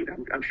great.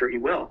 I'm sure he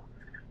will.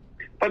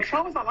 But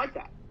trauma's not like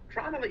that.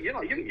 Trauma,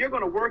 you're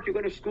going to work, you're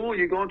going to school,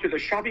 you're going to the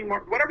shopping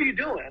mart, whatever you're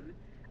doing.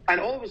 And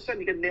all of a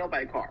sudden you get nailed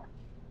by a car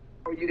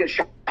or you get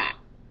shot.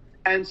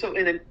 And so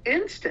in an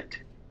instant,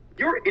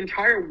 your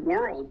entire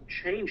world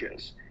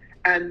changes.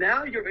 And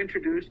now you're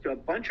introduced to a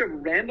bunch of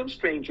random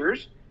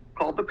strangers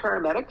called the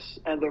paramedics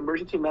and the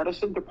emergency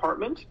medicine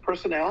department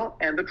personnel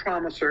and the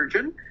trauma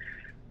surgeon.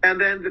 And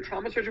then the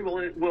trauma surgeon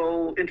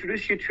will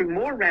introduce you to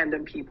more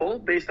random people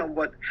based on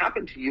what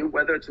happened to you,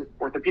 whether it's an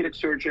orthopedic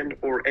surgeon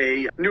or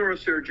a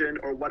neurosurgeon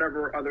or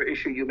whatever other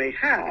issue you may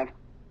have.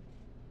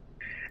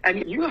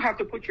 And you have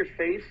to put your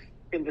faith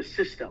in the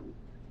system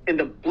in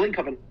the blink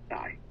of an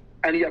eye.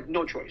 And you have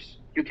no choice.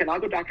 You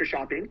cannot go doctor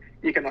shopping.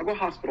 You cannot go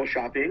hospital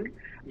shopping.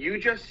 You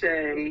just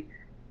say,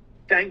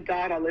 thank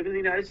God I live in the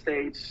United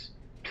States.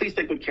 Please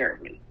take good care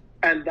of me.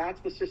 And that's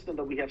the system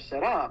that we have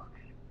set up.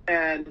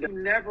 And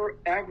never,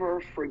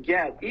 ever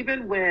forget,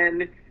 even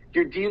when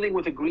you're dealing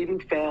with a grieving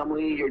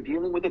family, you're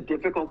dealing with a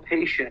difficult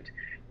patient,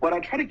 what I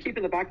try to keep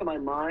in the back of my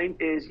mind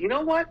is, you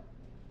know what?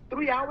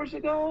 3 hours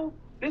ago,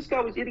 this guy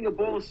was eating a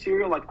bowl of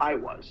cereal like I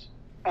was.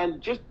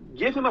 And just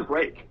give him a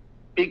break,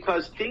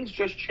 because things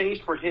just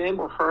changed for him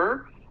or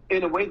her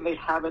in a way that they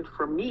haven't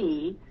for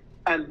me,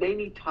 and they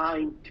need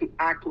time to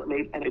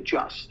acclimate and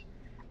adjust.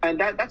 And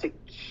that's a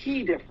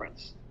key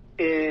difference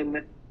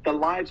in the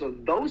lives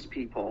of those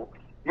people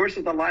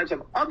versus the lives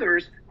of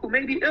others who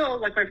may be ill,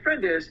 like my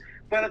friend is,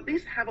 but at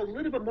least have a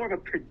little bit more of a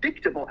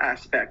predictable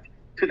aspect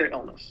to their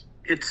illness.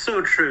 It's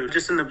so true.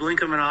 Just in the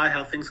blink of an eye,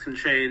 how things can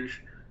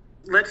change.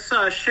 Let's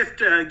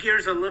shift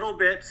gears a little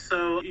bit.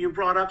 So you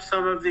brought up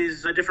some of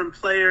these different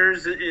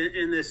players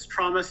in this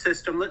trauma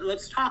system.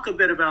 Let's talk a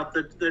bit about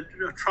the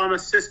trauma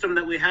system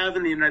that we have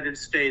in the United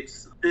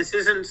States. This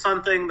isn't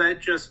something that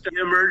just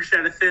emerged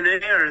out of thin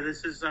air.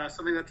 This is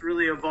something that's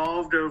really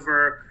evolved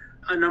over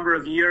a number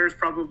of years,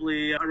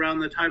 probably around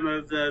the time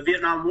of the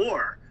Vietnam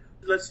War.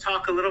 Let's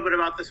talk a little bit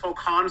about this whole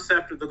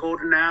concept of the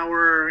golden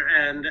hour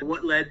and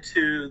what led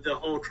to the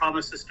whole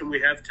trauma system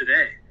we have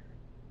today.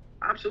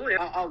 Absolutely.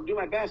 I'll do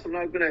my best. I'm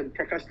not going to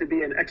profess to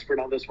be an expert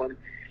on this one.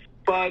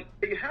 But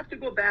you have to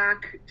go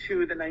back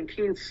to the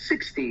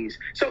 1960s.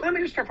 So let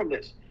me just start from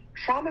this.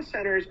 Trauma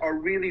centers are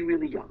really,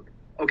 really young.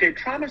 Okay,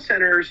 trauma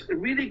centers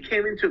really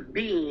came into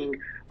being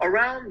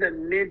around the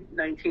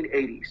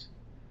mid-1980s.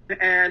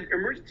 And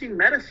emergency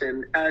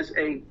medicine as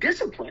a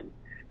discipline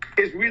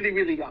is really,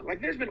 really young.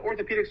 Like, there's been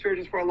orthopedic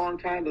surgeons for a long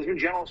time. There's been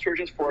general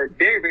surgeons for a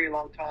very, very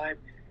long time.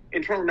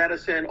 Internal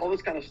medicine, all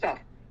this kind of stuff.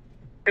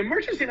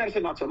 Emergency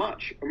medicine, not so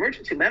much.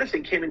 Emergency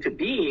medicine came into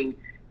being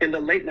in the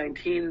late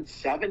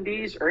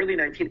 1970s, early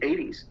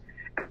 1980s.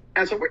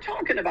 And so we're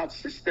talking about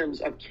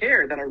systems of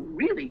care that are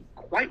really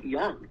quite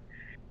young.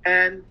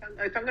 And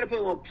if I'm going to put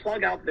a little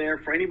plug out there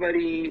for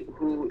anybody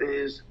who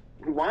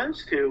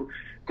wants to,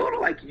 go to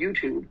like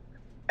YouTube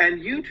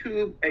and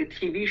YouTube a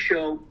TV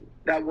show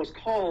that was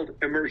called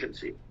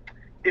Emergency.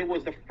 It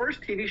was the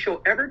first TV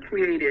show ever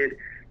created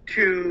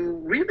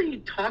to really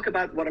talk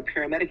about what a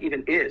paramedic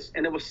even is.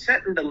 And it was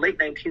set in the late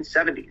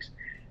 1970s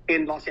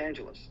in Los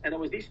Angeles. And it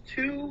was these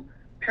two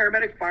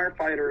paramedic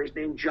firefighters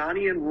named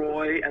Johnny and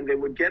Roy, and they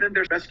would get in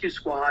their rescue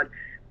squad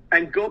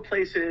and go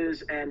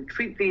places and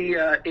treat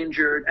the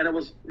injured. And it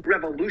was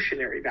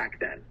revolutionary back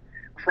then.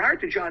 Prior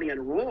to Johnny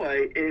and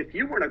Roy, if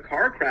you were in a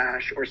car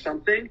crash or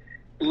something,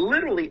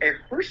 literally a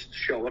hearse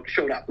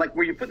showed up. Like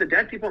where you put the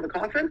dead people in the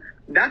coffin,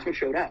 that's what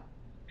showed up.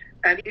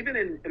 And even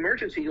in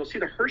emergency, you'll see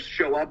the hearse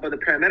show up, but the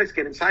paramedics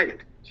get inside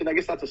it. So I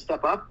guess that's a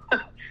step up.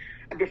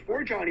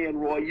 Before Johnny and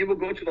Roy, you would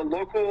go to the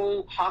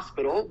local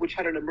hospital, which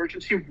had an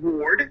emergency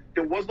ward.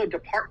 There was no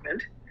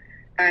department,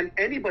 and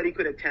anybody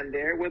could attend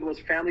there, whether it was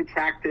family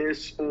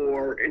practice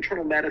or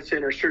internal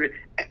medicine or surgery.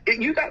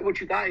 You got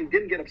what you got and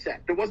didn't get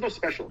upset. There was no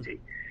specialty.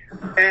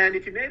 And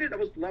if you made it, that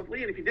was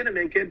lovely. And if you didn't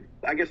make it,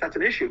 I guess that's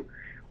an issue.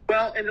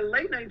 Well, in the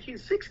late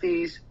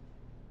 1960s,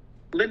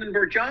 Lyndon B.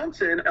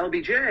 Johnson,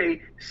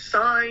 LBJ,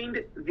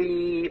 signed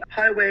the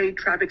Highway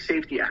Traffic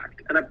Safety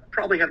Act. And I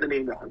probably have the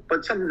name wrong,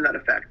 but something to that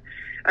effect.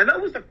 And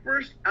that was the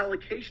first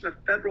allocation of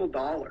federal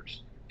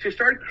dollars to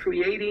start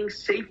creating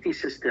safety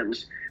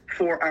systems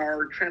for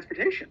our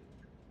transportation.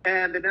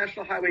 And the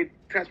National Highway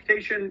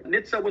Transportation,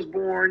 NHTSA, was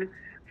born.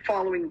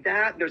 Following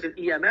that, there's an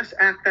EMS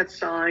Act that's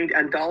signed,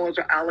 and dollars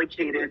are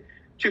allocated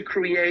to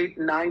create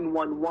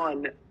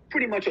 911,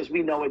 pretty much as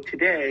we know it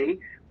today,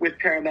 with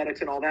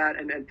paramedics and all that,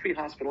 and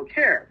pre-hospital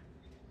care.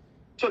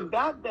 So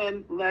that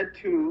then led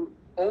to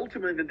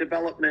ultimately the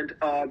development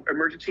of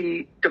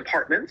emergency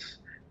departments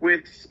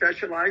with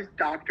specialized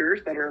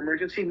doctors that are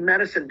emergency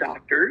medicine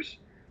doctors,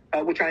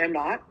 which I am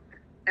not.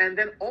 And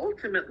then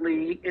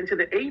ultimately into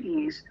the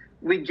 80s,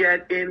 we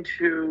get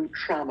into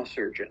trauma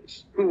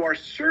surgeons, who are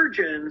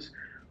surgeons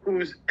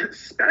whose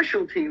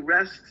specialty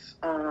rests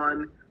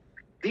on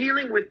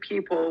dealing with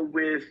people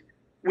with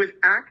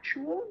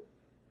actual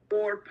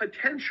or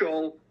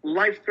potential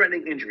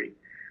life-threatening injury.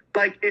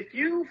 Like if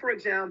you, for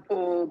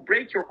example,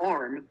 break your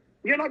arm,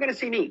 you're not going to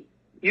see me.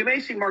 You may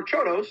see Marc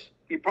Chodos.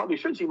 You probably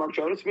should see Marc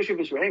Chodos, especially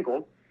if it's your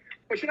ankle,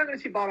 but you're not going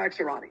to see Babak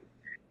Sarani.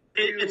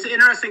 It's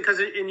interesting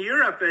because in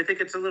Europe, I think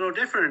it's a little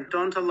different.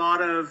 Don't a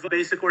lot of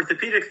basic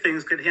orthopedic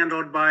things get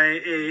handled by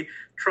a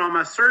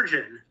trauma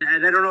surgeon?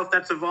 And I don't know if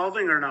that's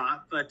evolving or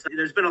not, but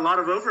there's been a lot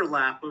of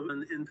overlap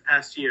in the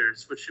past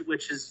years,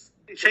 which has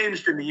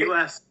changed in the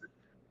U.S.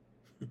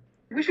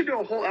 We should do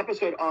a whole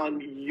episode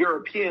on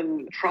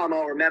European trauma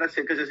or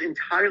medicine because it's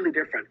entirely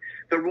different.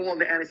 The role of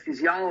the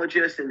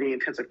anesthesiologist in the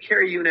intensive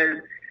care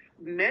unit.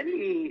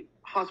 Many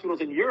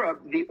hospitals in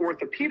Europe, the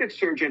orthopedic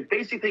surgeon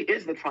basically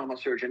is the trauma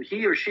surgeon.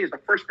 He or she is the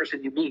first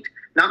person you meet,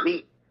 not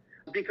me.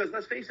 Because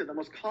let's face it, the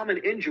most common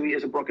injury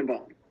is a broken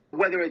bone.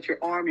 Whether it's your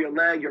arm, your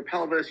leg, your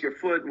pelvis, your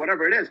foot,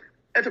 whatever it is,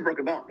 it's a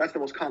broken bone. That's the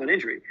most common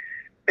injury.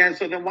 And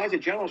so then why is a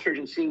general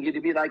surgeon seeing you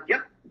to be like,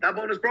 yep, that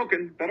bone is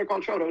broken, better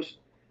call Chodos.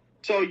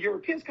 So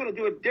Europeans kind of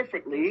do it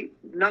differently,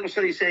 not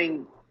necessarily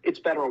saying it's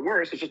better or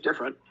worse, it's just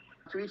different.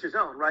 To each his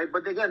own, right?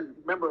 But again,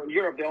 remember in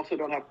Europe, they also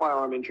don't have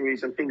firearm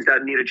injuries and things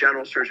that need a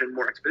general surgeon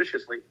more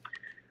expeditiously.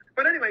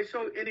 But anyway,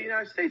 so in the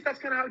United States, that's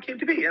kind of how it came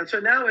to be. And so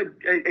now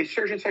a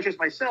surgeon such as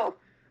myself,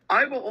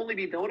 I will only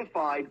be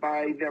notified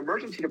by the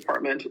emergency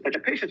department that the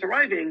patient's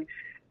arriving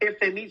if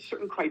they meet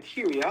certain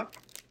criteria.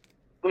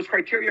 Those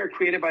criteria are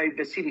created by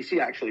the CDC,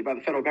 actually, by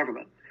the federal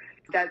government.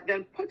 That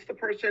then puts the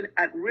person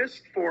at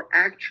risk for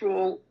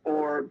actual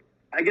or,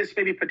 I guess,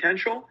 maybe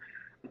potential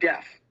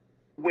death,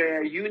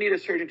 where you need a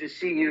surgeon to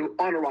see you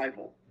on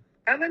arrival.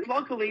 And then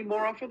luckily,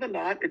 more often than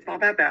not, it's not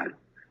that bad.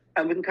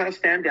 And we can kind of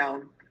stand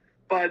down.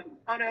 But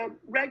on a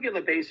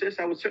regular basis,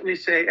 I would certainly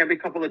say every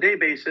couple of day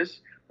basis,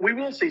 we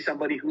will see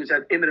somebody who's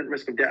at imminent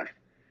risk of death.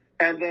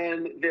 And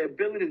then the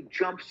ability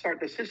to jumpstart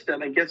the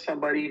system and get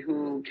somebody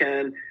who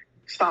can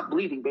stop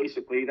bleeding,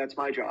 basically, that's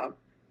my job,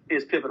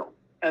 is pivotal.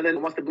 And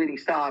then once the bleeding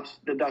stops,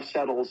 the dust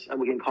settles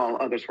and we can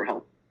call others for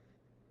help.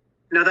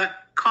 Now, that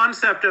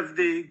concept of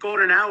the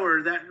golden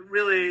hour, that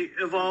really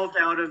evolved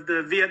out of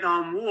the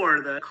Vietnam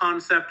War, the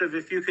concept of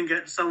if you can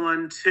get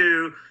someone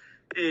to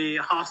a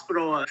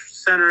hospital, a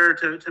center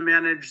to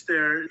manage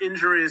their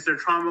injuries, their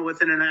trauma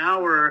within an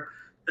hour,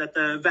 that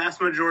the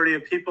vast majority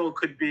of people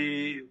could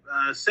be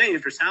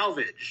saved or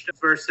salvaged.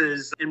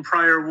 Versus in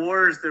prior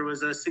wars, there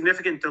was a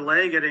significant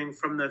delay getting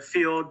from the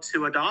field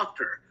to a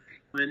doctor.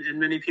 And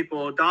many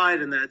people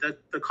died, and that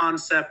the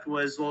concept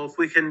was, well, if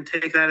we can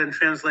take that and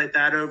translate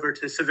that over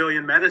to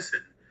civilian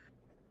medicine,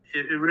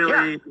 it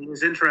really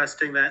is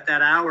interesting that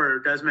hour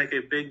does make a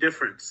big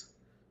difference.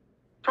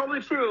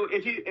 Totally true.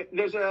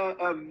 There's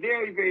a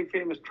very, very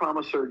famous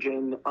trauma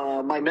surgeon,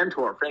 my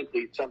mentor,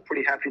 frankly, so I'm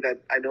pretty happy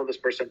that I know this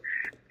person.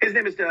 His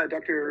name is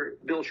Dr.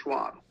 Bill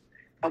Schwab.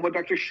 And what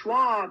Dr.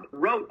 Schwab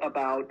wrote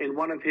about in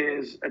one of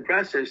his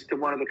addresses to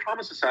one of the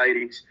trauma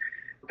societies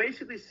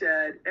basically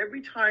said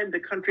every time the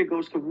country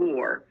goes to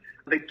war,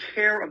 the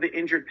care of the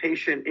injured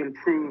patient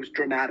improves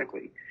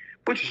dramatically,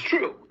 which is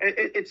true.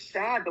 It's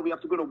sad that we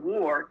have to go to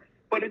war,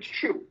 but it's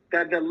true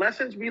that the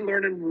lessons we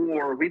learn in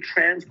war, we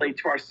translate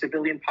to our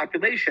civilian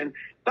population.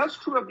 That's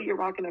true of the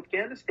Iraq and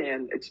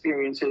Afghanistan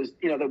experiences,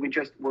 that we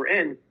just were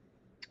in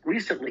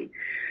recently.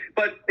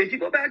 But if you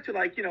go back to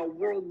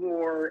World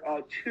War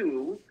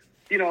II,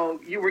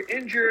 you were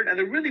injured, and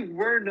there really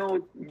were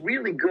no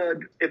really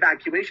good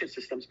evacuation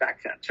systems back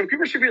then. So if you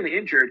were severely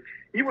injured,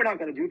 you were not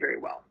going to do very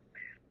well.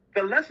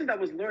 The lesson that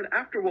was learned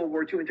after World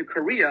War II into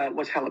Korea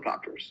was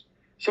helicopters.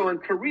 So in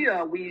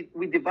Korea, we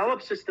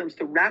developed systems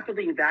to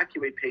rapidly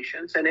evacuate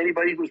patients, and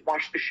anybody who's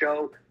watched the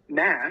show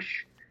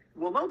MASH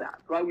will know that,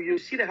 right? You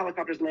see the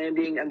helicopters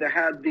landing, and they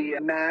had the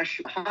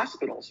MASH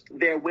hospitals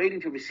there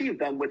waiting to receive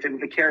them with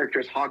the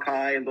characters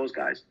Hawkeye and those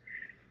guys.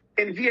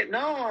 In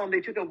Vietnam,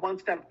 they took it one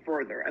step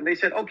further, and they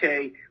said,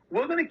 okay,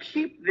 we're going to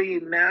keep the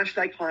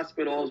MASH-like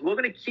hospitals, we're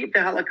going to keep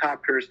the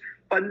helicopters,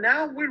 but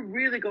now we're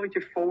really going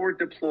to forward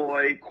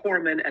deploy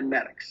corpsmen and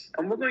medics.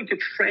 And we're going to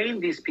train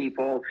these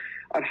people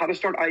on how to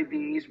start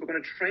IVs. We're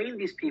going to train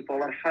these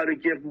people on how to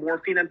give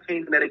morphine and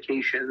pain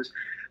medications.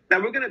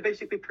 Now we're going to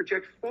basically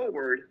project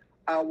forward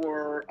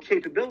our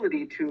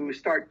capability to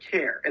start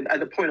care at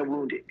the point of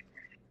wounding.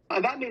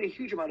 That made a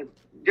huge amount of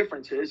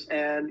differences,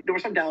 and there were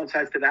some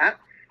downsides to that.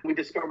 We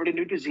discovered a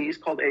new disease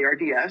called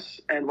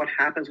ARDS, and what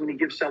happens when you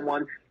give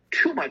someone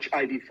too much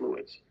IV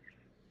fluids.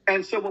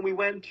 And so when we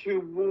went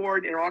to war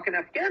in Iraq and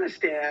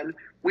Afghanistan,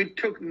 we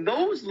took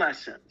those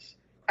lessons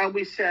and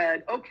we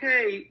said,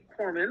 okay,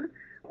 corpsman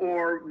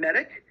or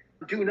medic,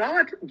 do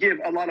not give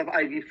a lot of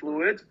IV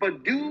fluids,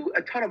 but do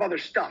a ton of other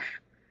stuff.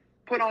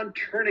 Put on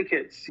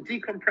tourniquets,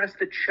 decompress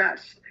the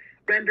chest,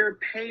 render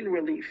pain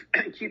relief,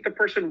 keep the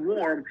person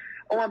warm.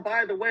 Oh, and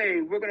by the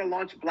way, we're going to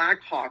launch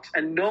Black Hawks,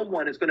 and no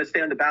one is going to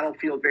stay on the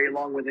battlefield very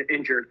long when they're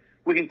injured.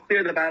 We can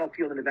clear the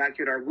battlefield and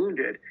evacuate our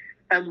wounded.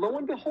 And lo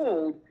and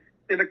behold,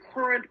 in the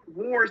current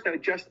wars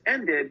that just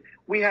ended,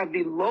 we have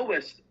the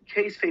lowest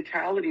case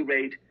fatality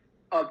rate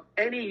of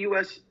any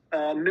U.S.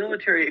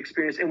 military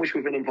experience in which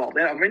we've been involved.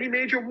 Out of any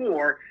major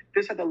war,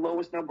 this had the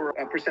lowest number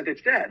of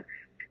percentage dead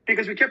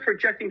because we kept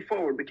projecting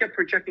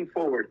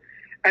forward.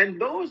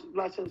 And those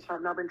lessons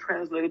have now been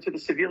translated to the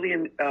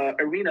civilian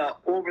arena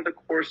over the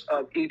course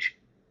of each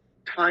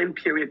time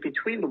period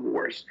between the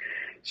wars.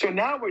 So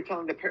now we're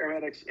telling the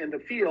paramedics in the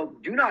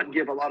field, do not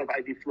give a lot of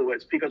IV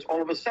fluids, because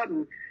all of a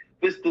sudden,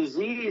 this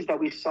disease that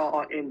we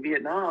saw in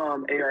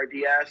Vietnam,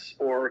 ARDS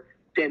or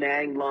Da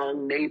Nang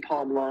lung,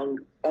 napalm lung,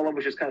 all of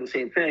which is kind of the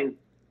same thing,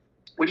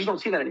 we just don't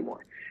see that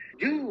anymore.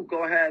 Do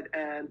go ahead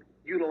and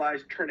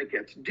utilize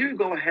tourniquets. Do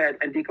go ahead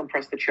and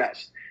decompress the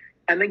chest.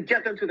 And then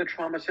get them to the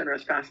trauma center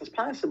as fast as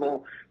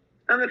possible.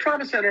 And the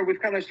trauma center,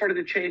 we've kind of started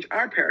to change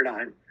our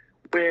paradigm,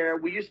 where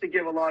we used to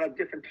give a lot of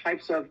different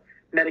types of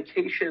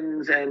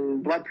medications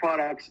and blood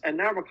products, and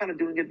now we're kind of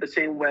doing it the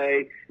same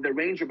way the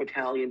Ranger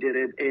Battalion did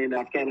it in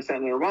Afghanistan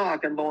and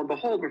Iraq, and lo and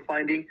behold, we're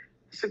finding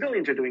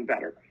civilians are doing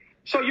better.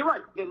 So you're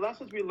right. The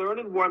lessons we learned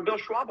in war, and Bill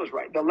Schwab was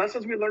right, the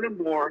lessons we learned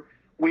in war,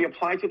 we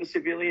apply to the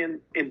civilian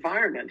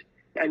environment,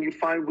 and you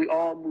find we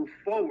all move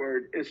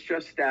forward. It's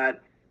just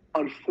that,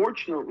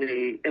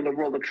 unfortunately, in the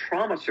world of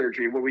trauma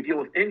surgery, where we deal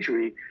with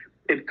injury,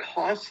 it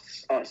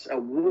costs us a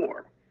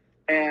war.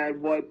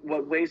 And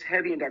what weighs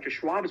heavy in Dr.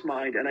 Schwab's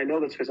mind, and I know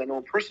this because I know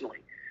him personally,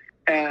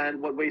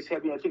 and what weighs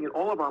heavy, I think, in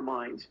all of our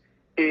minds,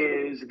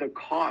 is the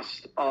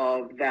cost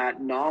of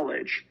that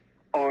knowledge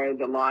are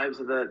the lives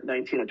of the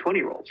 19 and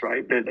 20-year-olds,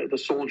 right? The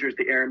soldiers,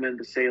 the airmen,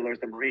 the sailors,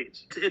 the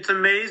Marines. It's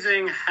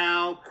amazing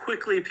how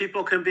quickly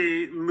people can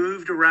be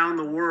moved around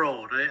the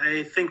world.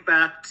 I think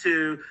back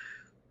to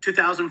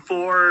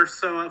 2004 or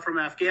so from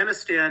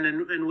Afghanistan,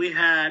 and we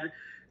had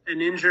an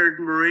injured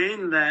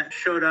Marine that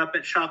showed up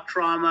at shock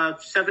trauma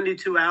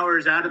 72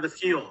 hours out of the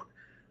field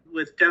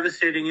with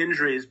devastating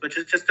injuries, but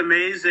just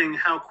amazing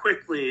how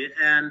quickly.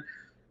 And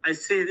I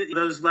see that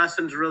those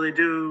lessons really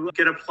do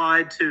get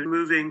applied to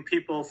moving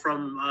people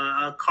from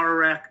a car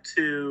wreck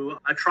to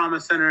a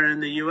trauma center in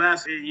the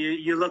U.S.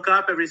 You look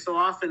up every so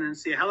often and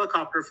see a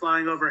helicopter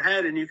flying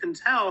overhead, and you can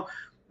tell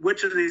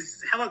which of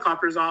these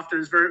helicopters, often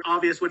is very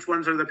obvious which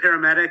ones are the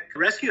paramedic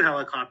rescue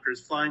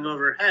helicopters flying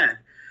overhead.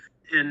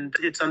 And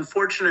it's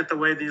unfortunate the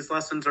way these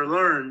lessons are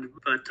learned,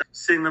 but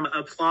seeing them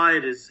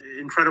applied is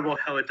incredible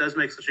how it does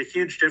make such a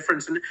huge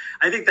difference. And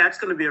I think that's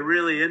going to be a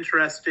really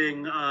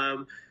interesting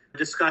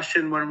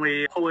discussion when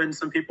we pull in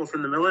some people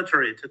from the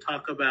military to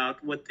talk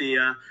about what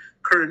the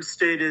current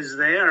state is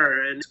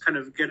there and kind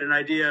of get an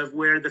idea of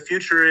where the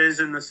future is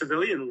in the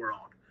civilian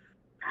world.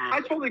 I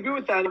totally agree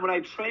with that. And when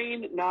I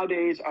train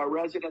nowadays our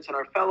residents and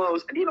our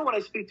fellows, and when I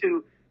speak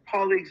to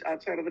colleagues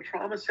outside of the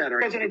trauma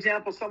center, as an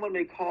example, someone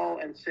may call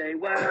and say,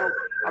 well,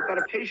 I've got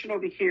a patient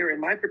over here in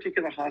my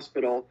particular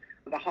hospital.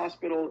 The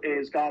hospital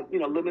is got,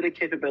 limited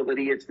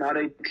capability. It's not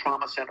a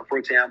trauma center, for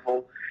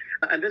example.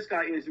 And this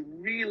guy is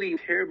really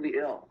terribly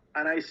ill.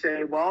 And I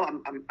say, well,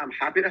 I'm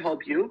happy to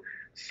help you.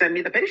 Send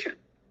me the patient.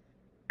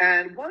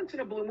 And once in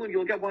a blue moon,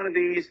 you'll get one of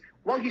these,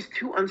 well, he's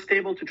too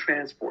unstable to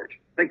transport.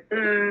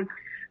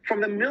 From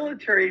the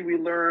military, we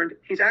learned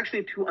he's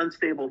actually too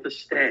unstable to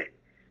stay.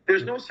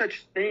 There's no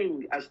such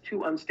thing as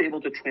too unstable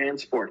to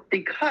transport,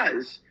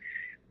 because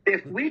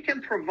if we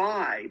can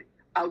provide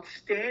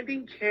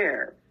outstanding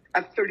care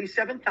at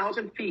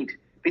 37,000 feet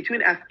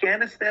between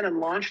Afghanistan and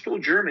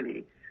Landstuhl,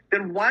 Germany,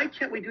 then why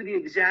can't we do the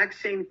exact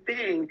same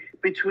thing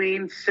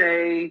between,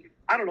 say,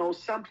 I don't know,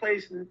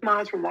 someplace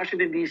miles from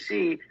Washington,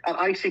 D.C. on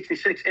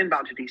I-66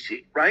 inbound to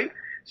D.C., right?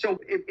 So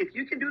if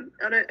you can do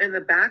it in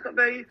the back of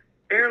a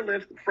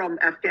airlift from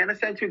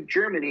Afghanistan to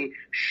Germany,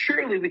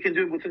 surely we can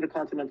do it within the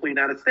continental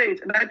United States,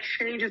 and that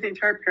changes the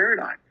entire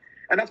paradigm.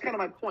 And that's kind of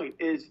my point,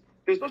 is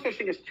there's no such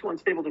thing as too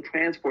unstable to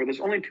transport. There's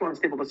only too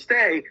unstable to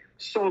stay,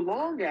 so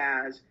long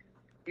as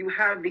you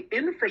have the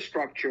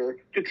infrastructure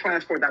to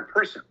transport that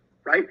person,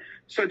 right?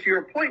 So to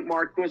your point,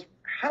 Mark, those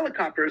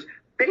helicopters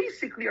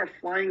basically are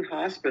flying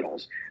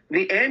hospitals.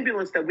 The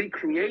ambulance that we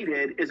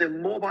created is a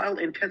mobile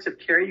intensive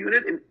care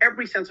unit in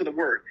every sense of the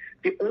word.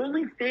 The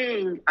only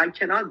thing I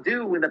cannot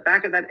do in the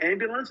back of that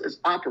ambulance is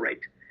operate.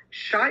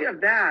 Shy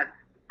of that,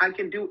 I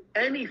can do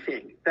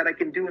anything that I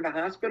can do in the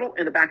hospital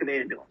in the back of the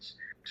ambulance.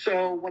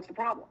 So what's the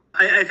problem?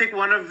 I think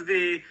one of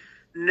the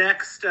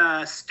next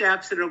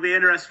steps that it'll be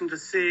interesting to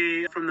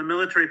see from the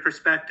military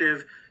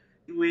perspective,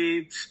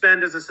 we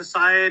spend as a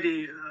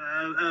society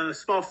a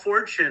small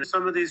fortune.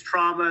 Some of these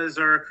traumas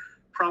are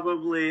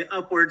probably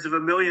upwards of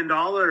 $1 million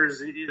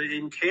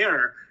in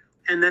care.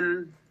 And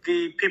then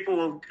the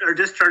people are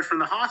discharged from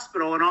the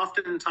hospital, and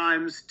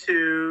oftentimes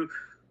to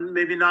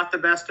maybe not the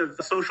best of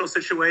social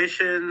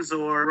situations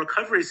or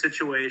recovery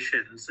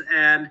situations.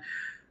 And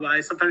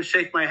I sometimes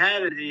shake my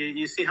head, and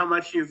you see how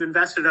much you've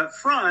invested up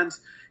front,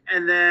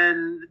 and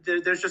then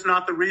there's just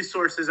not the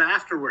resources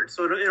afterwards.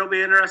 So it'll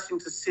be interesting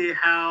to see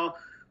how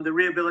the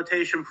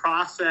rehabilitation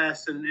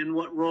process and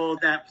what role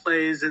that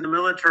plays in the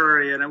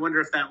military. And I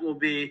wonder if that will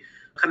be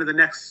kind of the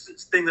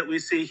next thing that we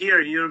see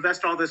here. You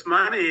invest all this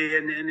money,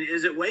 and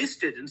is it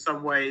wasted in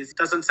some ways? It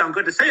doesn't sound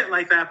good to say it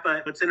like that,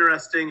 but it's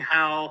interesting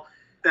how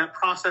that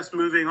process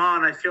moving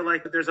on, I feel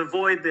like there's a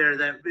void there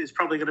that is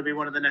probably going to be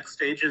one of the next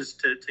stages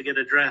to get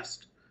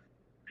addressed.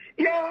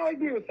 Yeah, I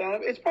agree with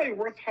that. It's probably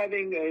worth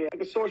having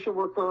a social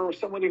worker or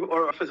somebody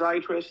or a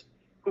physiatrist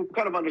who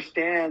kind of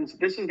understands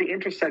this is the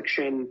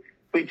intersection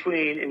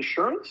between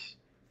insurance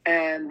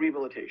and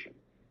rehabilitation.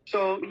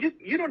 So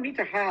you don't need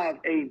to have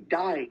a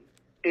dime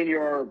in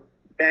your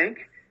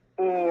bank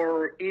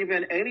or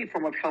even any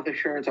form of health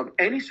insurance of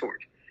any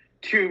sort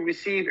to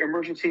receive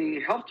emergency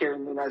health care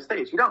in the United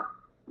States. You don't.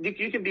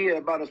 You can be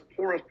about as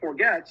poor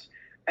gets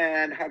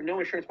and have no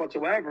insurance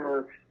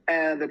whatsoever,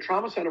 and the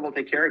trauma center will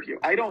take care of you.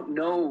 I don't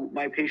know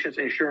my patient's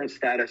insurance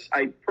status.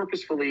 I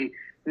purposefully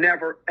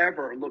never,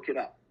 ever look it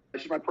up.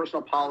 It's just my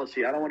personal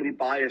policy. I don't want to be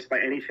biased by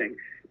anything.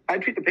 I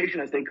treat the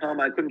patient as they come.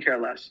 I couldn't care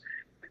less.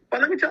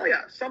 But let me tell you,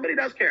 somebody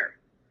does care.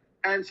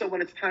 And so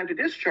when it's time to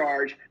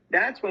discharge,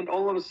 that's when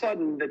all of a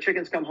sudden the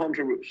chickens come home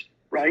to roost,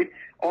 right?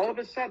 All of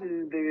a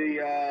sudden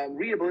the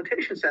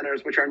rehabilitation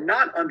centers, which are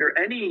not under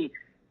any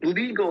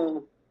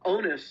legal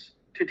onus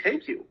to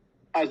take you,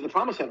 as the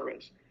trauma center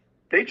is,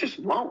 they just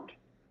won't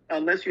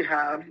unless you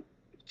have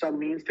some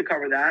means to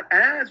cover that,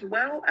 as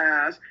well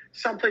as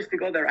someplace to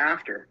go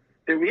thereafter.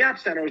 The rehab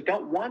centers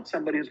don't want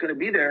somebody who's going to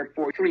be there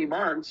for 3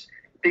 months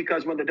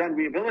because when they're done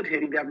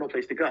rehabilitating, they have no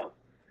place to go.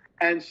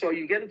 And so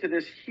you get into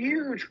this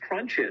huge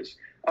crunches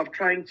of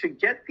trying to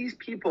get these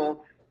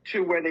people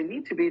to where they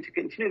need to be to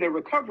continue their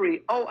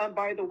recovery. Oh, and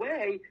by the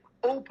way,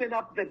 open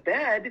up the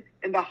bed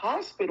in the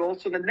hospital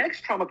so the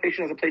next trauma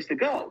patient has a place to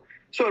go.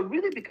 So it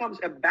really becomes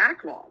a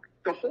backlog.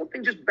 The whole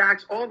thing just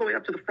backs all the way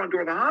up to the front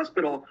door of the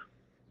hospital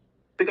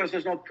because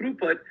there's no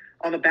throughput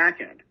on the back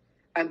end.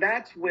 And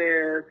that's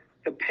where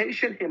the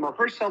patient, him or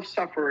herself,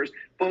 suffers,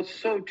 but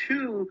so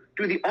too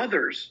do the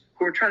others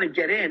who are trying to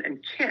get in and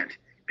can't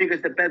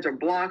because the beds are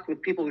blocked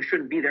with people who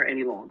shouldn't be there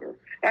any longer.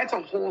 That's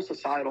a whole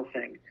societal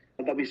thing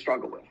that we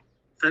struggle with.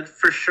 That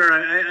for sure.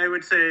 I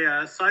would say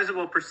a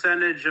sizable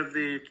percentage of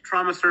the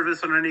trauma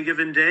service on any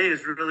given day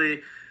is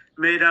really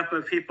made up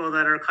of people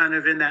that are kind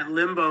of in that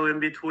limbo in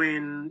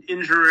between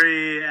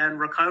injury and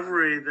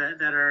recovery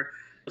that are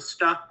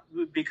stuck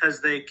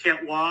because they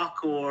can't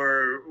walk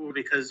or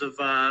because of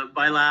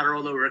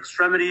bilateral or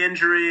extremity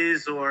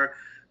injuries or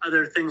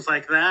other things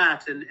like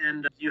that.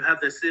 And you have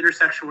this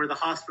intersection where the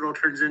hospital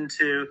turns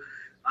into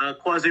a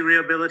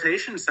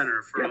quasi-rehabilitation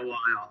center for a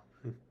while.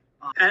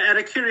 Out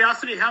of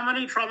curiosity, how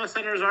many trauma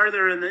centers are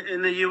there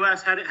in the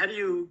U.S.? How do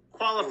you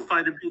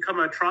qualify to become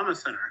a trauma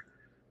center?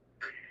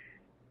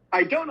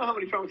 I don't know how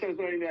many trauma centers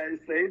there are in the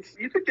United States.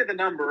 You could get the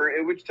number.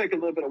 It would take a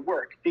little bit of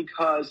work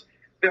because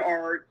there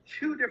are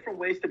 2 different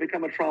ways to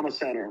become a trauma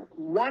center.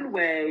 One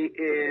way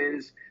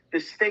is the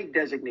state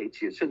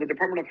designates you. So the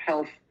Department of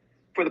Health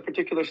for the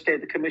particular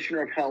state, the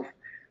Commissioner of Health,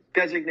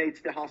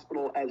 designates the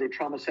hospital as a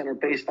trauma center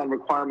based on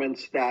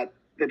requirements that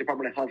the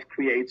Department of Health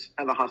creates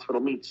and the hospital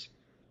meets.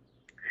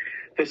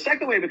 The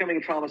second way of becoming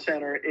a trauma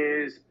center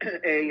is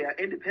a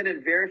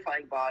independent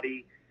verifying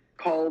body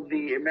called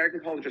the American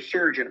College of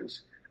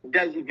Surgeons.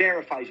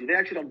 Verifies you. They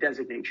actually don't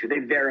designate you. They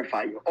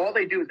verify you. All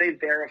they do is they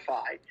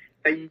verify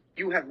that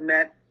you have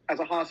met as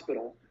a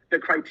hospital the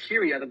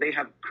criteria that they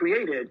have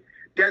created,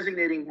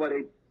 designating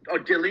or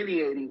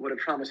delineating what a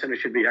trauma center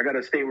should be. I got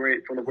to stay away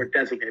from the word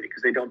designating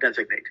because they don't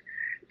designate.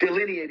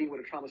 Delineating what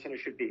a trauma center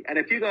should be. And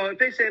if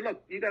they say,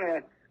 look, you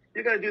gotta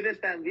do this,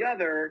 that, and the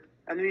other,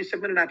 and then you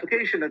submit an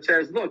application that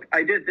says, look,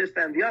 I did this,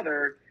 that, and the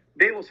other,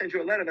 they will send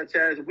you a letter that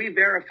says, we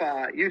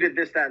verify you did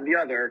this, that, and the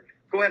other.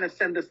 Go ahead and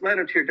send this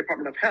letter to your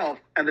Department of Health,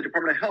 and the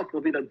Department of Health will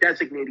be the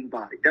designating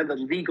body. They're the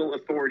legal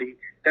authority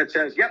that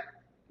says, yep,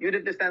 you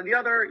did this, that, and the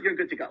other, you're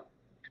good to go.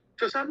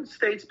 So some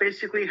states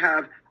basically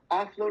have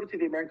offloaded to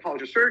the American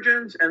College of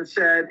Surgeons and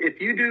said, if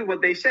you do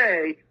what they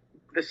say,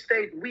 the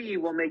state, we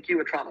will make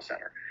you a trauma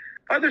center.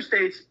 Other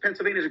states,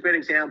 Pennsylvania is a great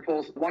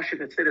example.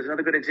 Washington State is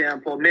another good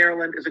example.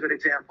 Maryland is a good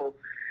example.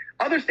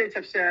 Other states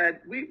have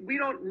said, we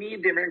don't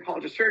need the American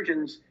College of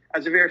Surgeons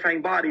as a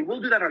verifying body.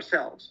 We'll do that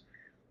ourselves.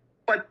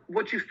 But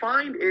what you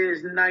find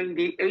is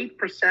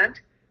 98%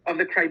 of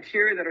the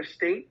criteria that are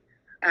state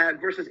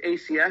versus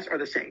ACS are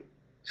the same.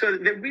 So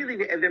the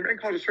American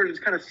College of Surgeons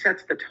kind of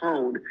sets the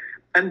tone.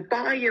 And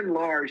by and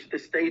large, the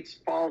states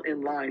fall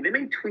in line. They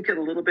may tweak it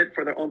a little bit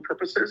for their own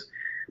purposes,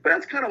 but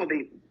that's kind of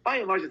by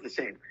and large, it's the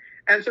same.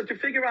 And so to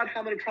figure out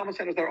how many trauma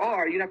centers there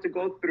are, you'd have to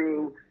go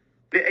through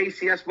the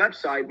ACS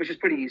website, which is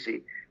pretty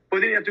easy. But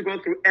then you have to go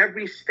through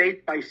every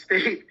state by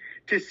state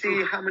to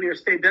see how many are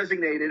state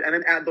designated and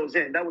then add those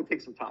in. That would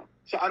take some time.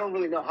 So I don't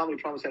really know how many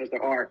trauma centers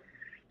there are.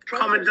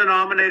 Common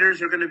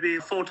denominators are going to be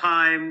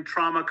full-time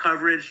trauma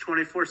coverage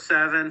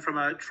 24/7 from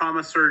a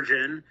trauma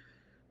surgeon.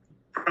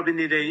 Probably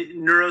need a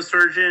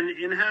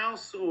neurosurgeon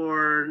in-house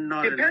or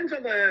not? Depends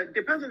on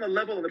the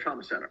level of the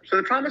trauma center. So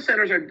the trauma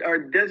centers are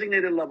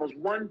designated levels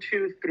 1,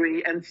 2,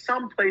 3, and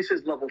some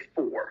places level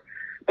 4.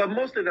 But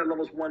mostly they're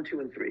levels 1, 2,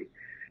 and 3.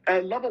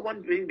 Level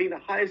 1 being the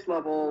highest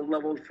level,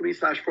 level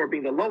 3/4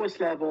 being the lowest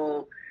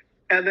level.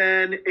 And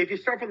then if you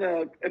start from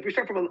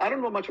I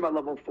don't know much about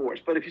level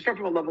 4s, but if you start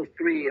from a level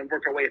 3 and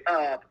work our way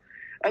up,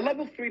 A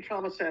level 3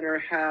 trauma center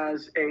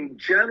has a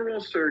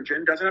general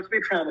surgeon, doesn't have to be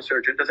a trauma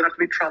surgeon, doesn't have to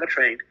be trauma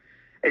trained,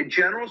 a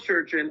general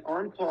surgeon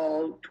on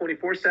call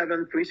 24/7,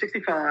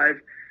 365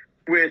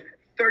 with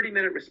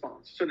 30-minute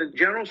response. So the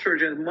general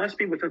surgeon must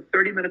be within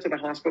 30 minutes of the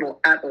hospital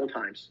at all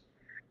times.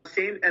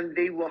 And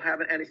they will have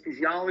an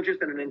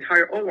anesthesiologist and an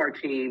entire OR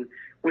team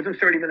within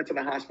 30 minutes of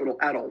the hospital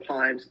at all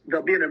times.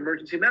 There'll be an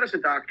emergency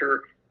medicine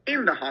doctor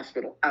in the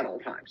hospital at all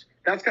times.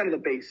 That's kind of the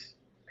base.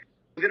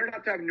 They don't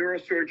have to have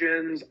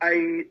neurosurgeons.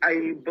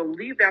 I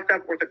believe they have to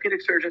have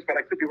orthopedic surgeons, but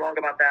I could be wrong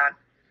about that.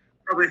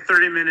 Probably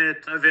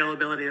 30-minute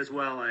availability as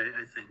well, I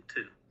think,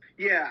 too.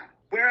 Yeah.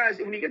 Whereas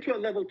when you get to a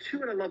level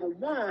 2 and a level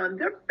 1,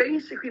 they're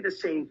basically the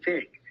same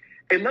thing.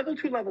 A level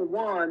 2, level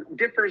 1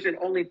 differs in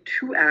only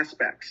 2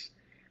 aspects.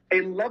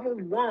 A level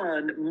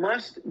 1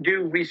 must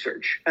do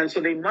research, and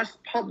so they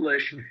must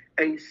publish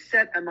a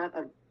set amount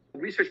of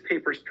research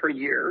papers per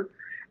year.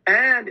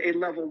 And a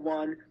level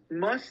 1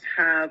 must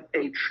have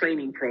a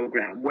training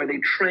program where they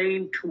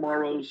train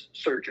tomorrow's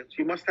surgeons.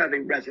 You must have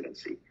a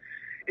residency.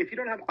 If you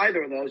don't have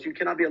either of those, you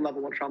cannot be a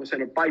level 1 trauma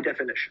center by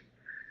definition.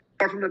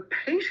 But from the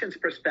patient's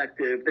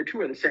perspective, the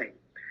two are the same.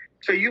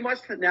 So you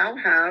must now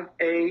have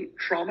a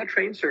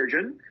trauma-trained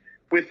surgeon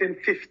within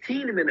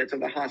 15 minutes of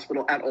the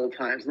hospital at all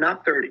times,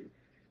 not 30.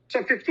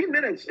 So 15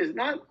 minutes is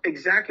not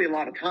exactly a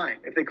lot of time.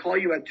 If they call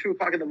you at 2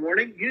 o'clock in the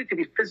morning, you need to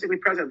be physically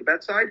present at the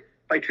bedside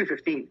by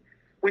 2:15.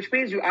 Which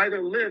means you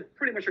either live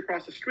pretty much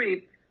across the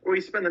street or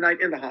you spend the night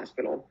in the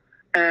hospital.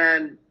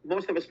 And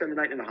most of us spend the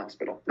night in the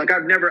hospital. Like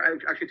I've never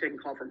actually taken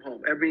call from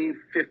home. Every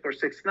 5th or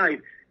 6th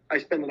night, I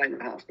spend the night in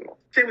the hospital.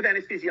 Same with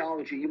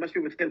anesthesiology. You must be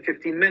within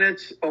 15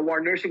 minutes,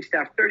 OR nursing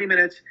staff 30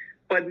 minutes.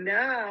 But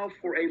now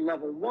for a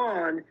level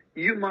 1,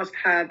 you must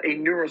have a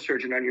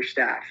neurosurgeon on your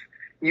staff.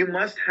 You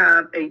must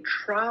have a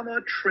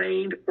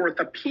trauma-trained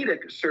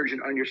orthopedic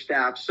surgeon on your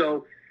staff.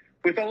 So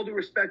with all due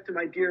respect to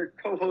my dear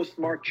co-host,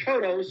 Marc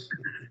Chodos,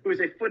 who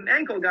is a foot and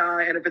ankle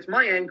guy, and if it's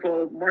my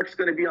ankle, Marc's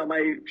going to be on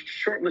my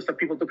short list of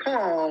people to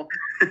call.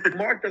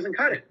 Marc doesn't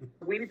cut it.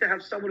 We need to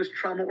have someone who's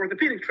trauma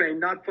orthopedic trained,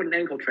 not foot and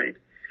ankle trained.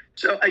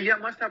 So you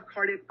must have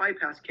cardiac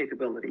bypass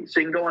capability, so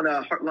you can go on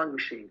a heart-lung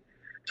machine.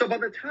 So by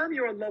the time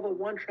you're a level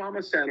 1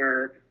 trauma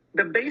center,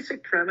 the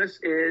basic premise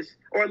is,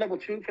 or a level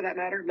 2 for that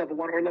matter, level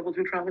 1 or level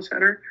 2 trauma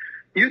center,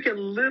 you can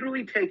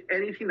literally take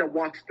anything that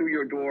walks through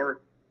your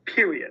door,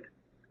 period.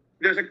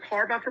 There's a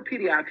carve-out for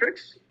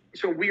pediatrics.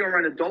 So we are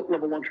an adult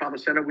level 1 trauma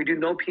center. We do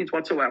no peds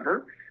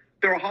whatsoever.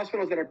 There are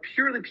hospitals that are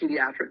purely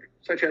pediatric,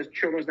 such as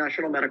Children's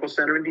National Medical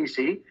Center in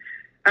DC.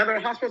 And there are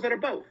hospitals that are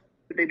both.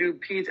 They do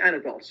peds and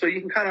adults. So you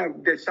can kind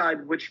of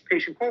decide which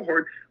patient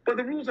cohort, but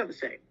the rules are the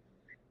same.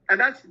 And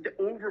that's the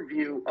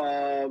overview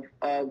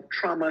of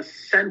trauma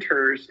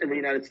centers in the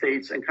United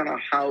States and kind of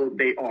how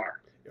they are.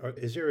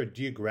 Is there a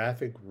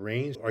geographic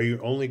range? Are you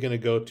only going to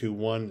go to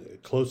one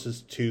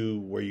closest to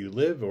where you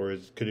live, or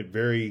could it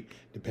vary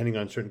depending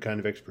on certain kind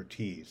of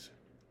expertise?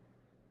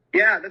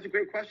 Yeah, that's a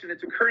great question.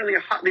 It's currently a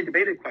hotly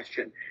debated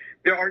question.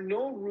 There are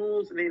no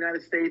rules in the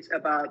United States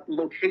about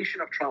location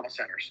of trauma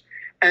centers.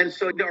 And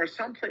so there are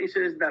some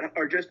places that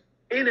are just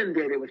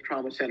inundated with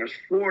trauma centers.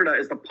 Florida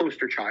is the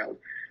poster child.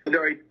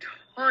 There are a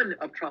ton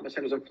of trauma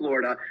centers in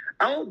Florida.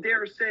 I'll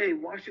dare say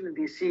Washington,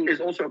 D.C.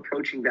 is also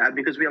approaching that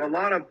because we have a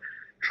lot of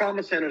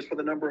trauma centers for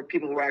the number of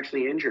people who are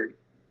actually injured.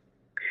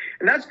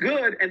 And that's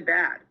good and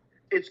bad.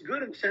 It's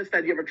good in the sense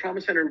that you have a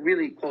trauma center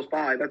really close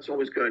by. That's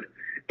always good.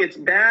 It's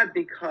bad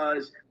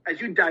because as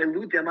you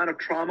dilute the amount of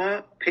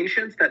trauma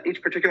patients that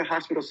each particular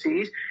hospital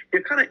sees,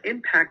 you're kind of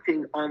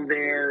impacting on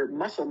their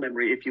muscle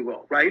memory, if you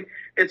will, right?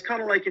 It's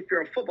kind of like if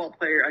you're a football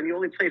player and you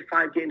only play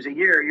 5 games a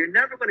year, you're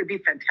never going to be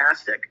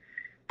fantastic.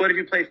 But if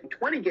you play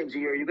 20 games a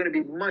year, you're going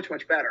to be much,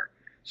 much better.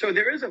 So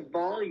there is a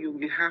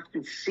volume you have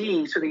to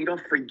see so that you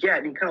don't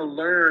forget. You kind of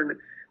learn,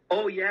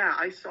 oh, yeah,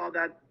 I saw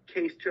that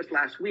case just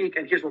last week,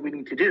 and here's what we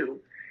need to do.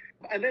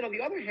 And then on the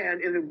other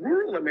hand, in the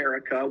rural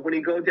America, when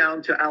you go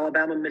down to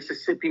Alabama,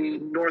 Mississippi,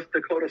 North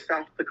Dakota,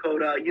 South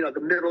Dakota, the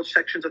middle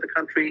sections of the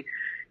country,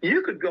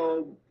 you could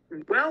go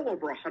well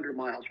over 100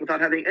 miles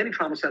without having any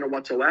trauma center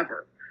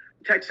whatsoever.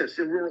 Texas,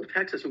 in rural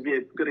Texas would be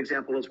a good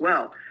example as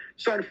well.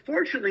 So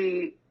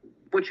unfortunately,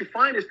 what you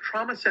find is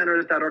trauma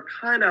centers that are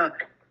kind of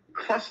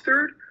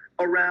clustered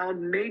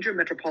around major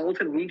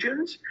metropolitan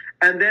regions,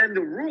 and then the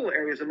rural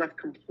areas are left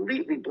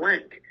completely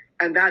blank.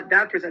 And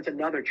that presents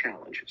another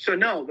challenge. So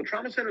no, the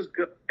trauma centers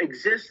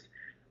exist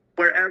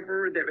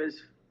wherever there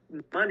is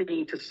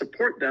money to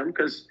support them,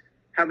 because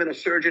having a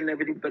surgeon and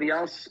everybody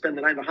else spend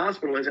the night in the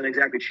hospital isn't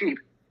exactly cheap.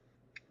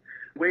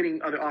 Waiting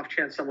on the off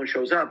chance someone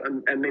shows up,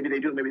 and maybe they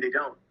do, maybe they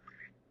don't.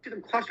 See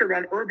them clustered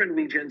around urban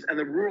regions, and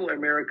the rural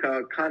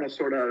America kind of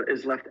sort of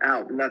is left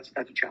out, and that's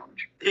a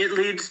challenge. It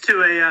leads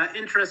to a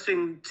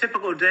interesting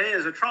typical day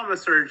as a trauma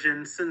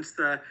surgeon, since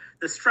the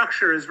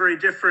structure is very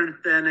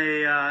different than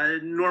a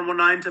normal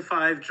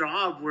 9-to-5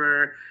 job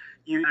where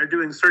you are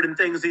doing certain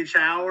things each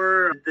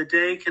hour. The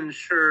day can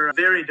sure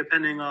vary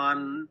depending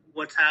on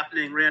what's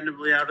happening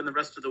randomly out in the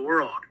rest of the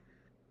world.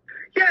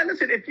 Yeah,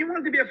 listen, if you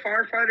wanted to be a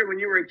firefighter when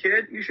you were a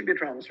kid, you should be a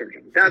trauma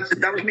surgeon.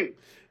 That was me.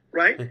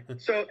 right?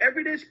 So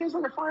every day feels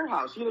like a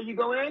firehouse. You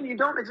go in, you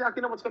don't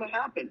exactly know what's going to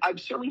happen. I've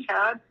certainly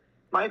had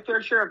my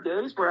fair share of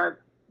days where I've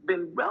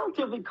been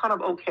relatively kind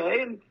of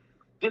okay and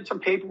did some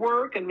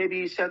paperwork and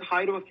maybe said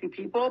hi to a few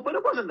people, but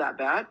it wasn't that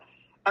bad.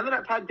 And then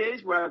I've had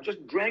days where I've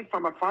just drank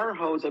from a fire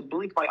hose. I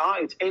blink my eye.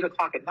 It's 8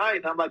 o'clock at night.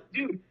 And I'm like,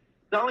 dude,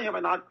 not only have I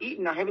not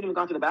eaten, I haven't even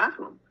gone to the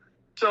bathroom.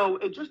 So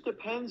it just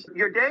depends.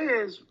 Your day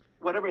is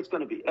whatever it's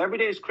going to be. Every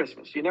day is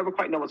Christmas. You never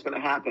quite know what's going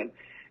to happen.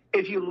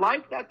 If you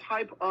like that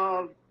type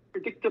of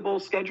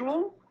predictable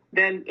schedule,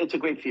 then it's a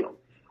great field.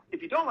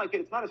 If you don't like it,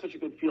 it's not such a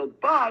good field.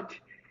 But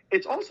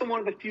it's also one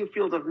of the few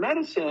fields of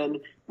medicine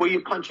where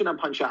you punch in and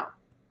punch out,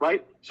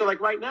 right? So like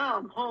right now,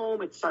 I'm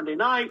home. It's Sunday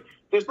night.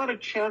 There's not a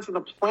chance on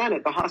the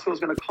planet the hospital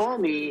is going to call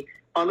me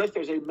unless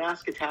there's a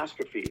mass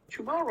catastrophe.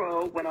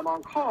 Tomorrow, when I'm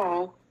on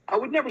call, I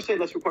would never say,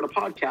 let's record a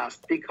podcast,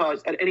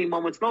 because at any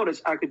moment's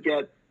notice, I could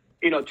get,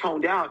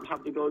 toned out and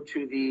have to go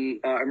to the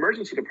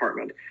emergency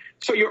department.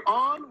 So you're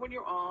on when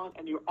you're on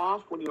and you're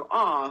off when you're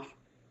off,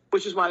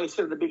 which is why I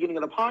said at the beginning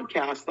of the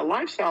podcast, the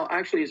lifestyle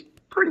actually is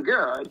pretty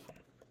good,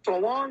 so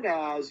long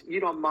as you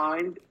don't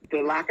mind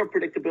the lack of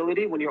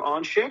predictability when you're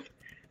on shift,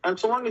 and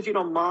so long as you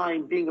don't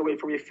mind being away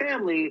from your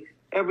family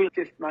every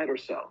fifth night or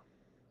so.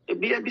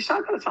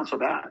 Besides that, it's not so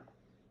bad.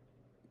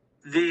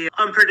 The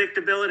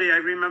unpredictability, I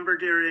remember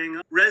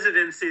during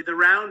residency, the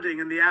rounding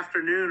in the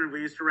afternoon,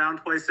 we used to round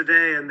twice a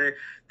day, and the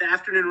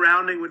afternoon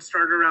rounding would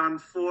start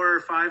around 4 or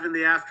 5 in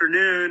the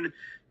afternoon,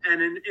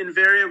 and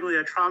invariably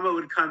a trauma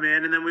would come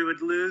in, and then we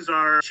would lose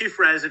our chief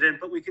resident,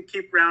 but we could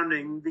keep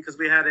rounding because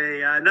we had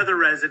another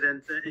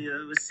resident that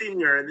was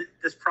senior, and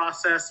this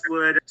process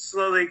would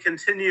slowly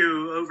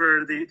continue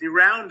over the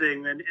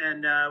rounding,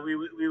 and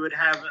we would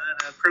have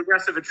a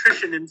progressive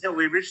attrition until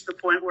we reached the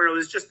point where it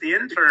was just the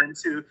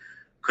interns who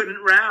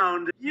couldn't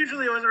round.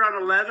 Usually it was around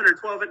 11 or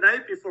 12 at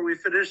night before we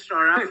finished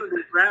our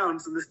afternoon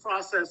rounds, and this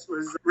process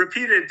was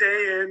repeated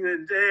day in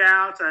and day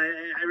out.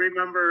 I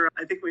remember,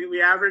 I think we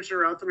averaged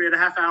around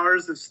 3.5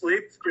 hours of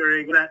sleep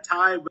during that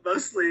time, but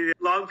mostly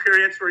long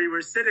periods where you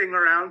were sitting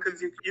around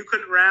because you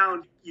couldn't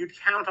round. You'd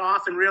count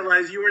off and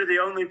realize you were the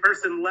only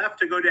person left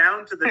to go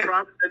down to the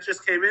trauma that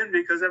just came in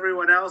because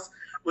everyone else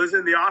was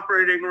in the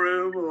operating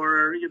room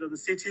or, the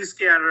CT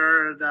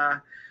scanner,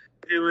 and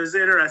it was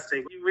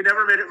interesting. We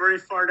never made it very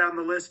far down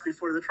the list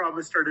before the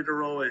trauma started to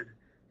roll in.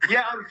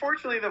 Yeah,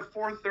 unfortunately, the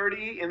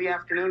 4:30 in the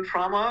afternoon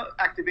trauma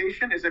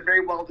activation is a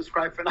very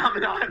well-described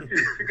phenomenon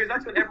because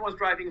that's when everyone's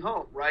driving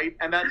home, right?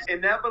 And that's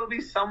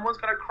inevitably someone's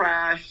going to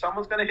crash,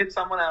 someone's going to hit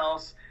someone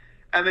else.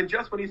 And then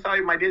just when you thought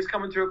my day's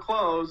coming to a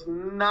close,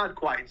 not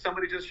quite.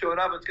 Somebody just showed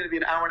up. It's going to be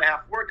an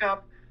hour-and-a-half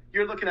workup.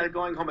 You're looking at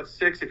going home at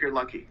 6 if you're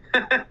lucky.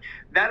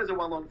 That is a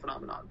well-known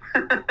phenomenon.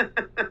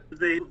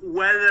 The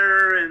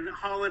weather and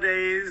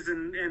holidays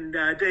and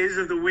days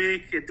of the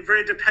week, it's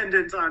very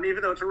dependent on,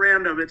 even though it's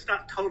random, it's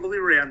not totally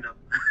random.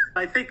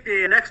 I think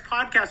the next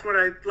podcast, what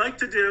I'd like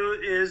to do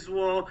is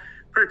we'll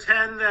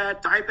pretend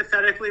that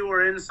hypothetically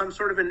we're in some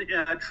sort of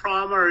a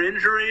trauma or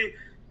injury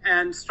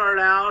and start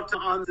out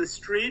on the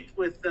street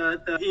with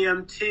the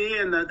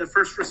EMT and the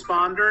first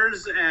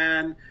responders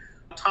and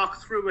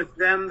talk through with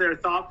them their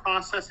thought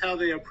process, how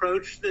they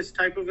approach this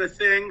type of a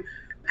thing,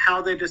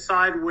 how they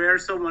decide where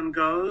someone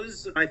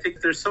goes. I think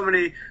there's so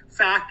many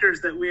factors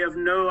that we have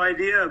no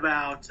idea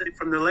about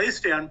from the lay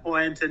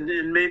standpoint,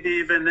 and maybe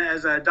even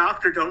as a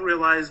doctor don't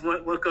realize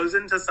what goes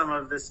into some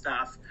of this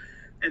stuff.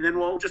 And then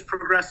we'll just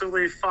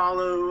progressively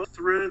follow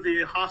through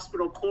the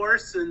hospital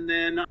course and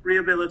then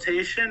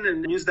rehabilitation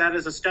and use that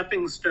as a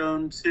stepping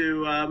stone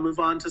to move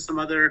on to some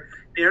other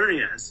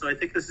areas. So I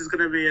think this is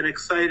going to be an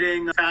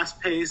exciting,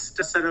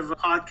 fast-paced set of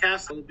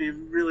podcasts. It'll be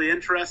really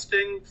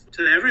interesting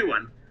to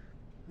everyone.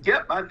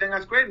 Yep, I think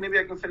that's great. Maybe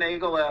I can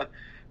finagle a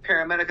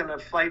paramedic and a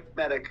flight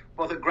medic,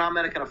 both a ground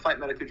medic and a flight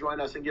medic, to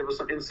join us and give us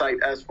some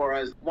insight as far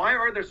as why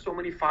are there so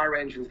many fire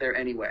engines there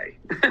anyway?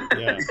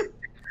 Yeah.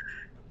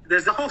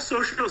 There's a whole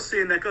social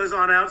scene that goes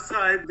on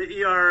outside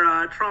the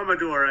ER trauma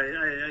door,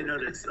 I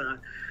noticed.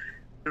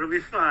 It'll be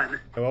fun.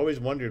 I've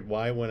always wondered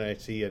why when I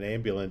see an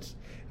ambulance,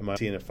 am I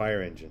seeing a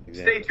fire engine?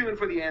 Stay tuned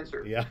for the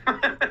answer. Yeah.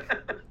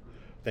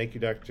 Thank you,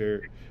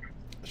 Dr.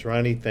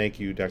 Sarani. Thank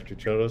you, Dr.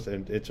 Chodos.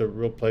 And it's a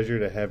real pleasure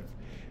to have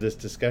this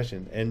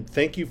discussion. And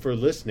thank you for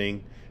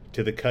listening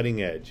to the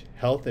Cutting Edge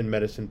Health and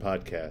Medicine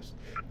podcast.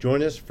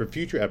 Join us for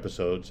future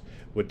episodes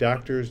with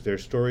doctors, their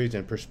stories,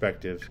 and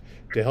perspectives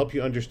to help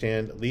you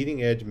understand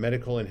leading-edge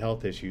medical and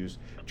health issues,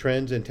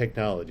 trends, and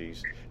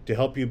technologies to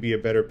help you be a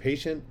better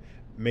patient,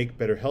 make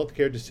better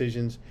healthcare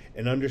decisions,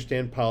 and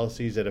understand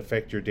policies that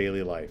affect your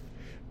daily life.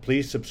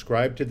 Please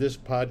subscribe to this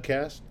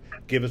podcast,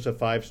 give us a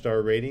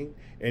 5-star rating,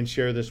 and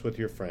share this with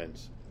your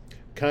friends.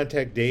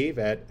 Contact Dave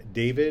at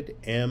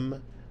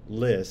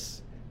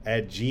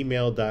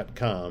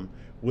davidmliss@gmail.com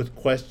with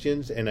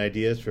questions and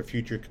ideas for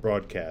future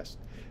broadcasts.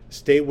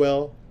 Stay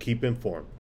well, keep informed.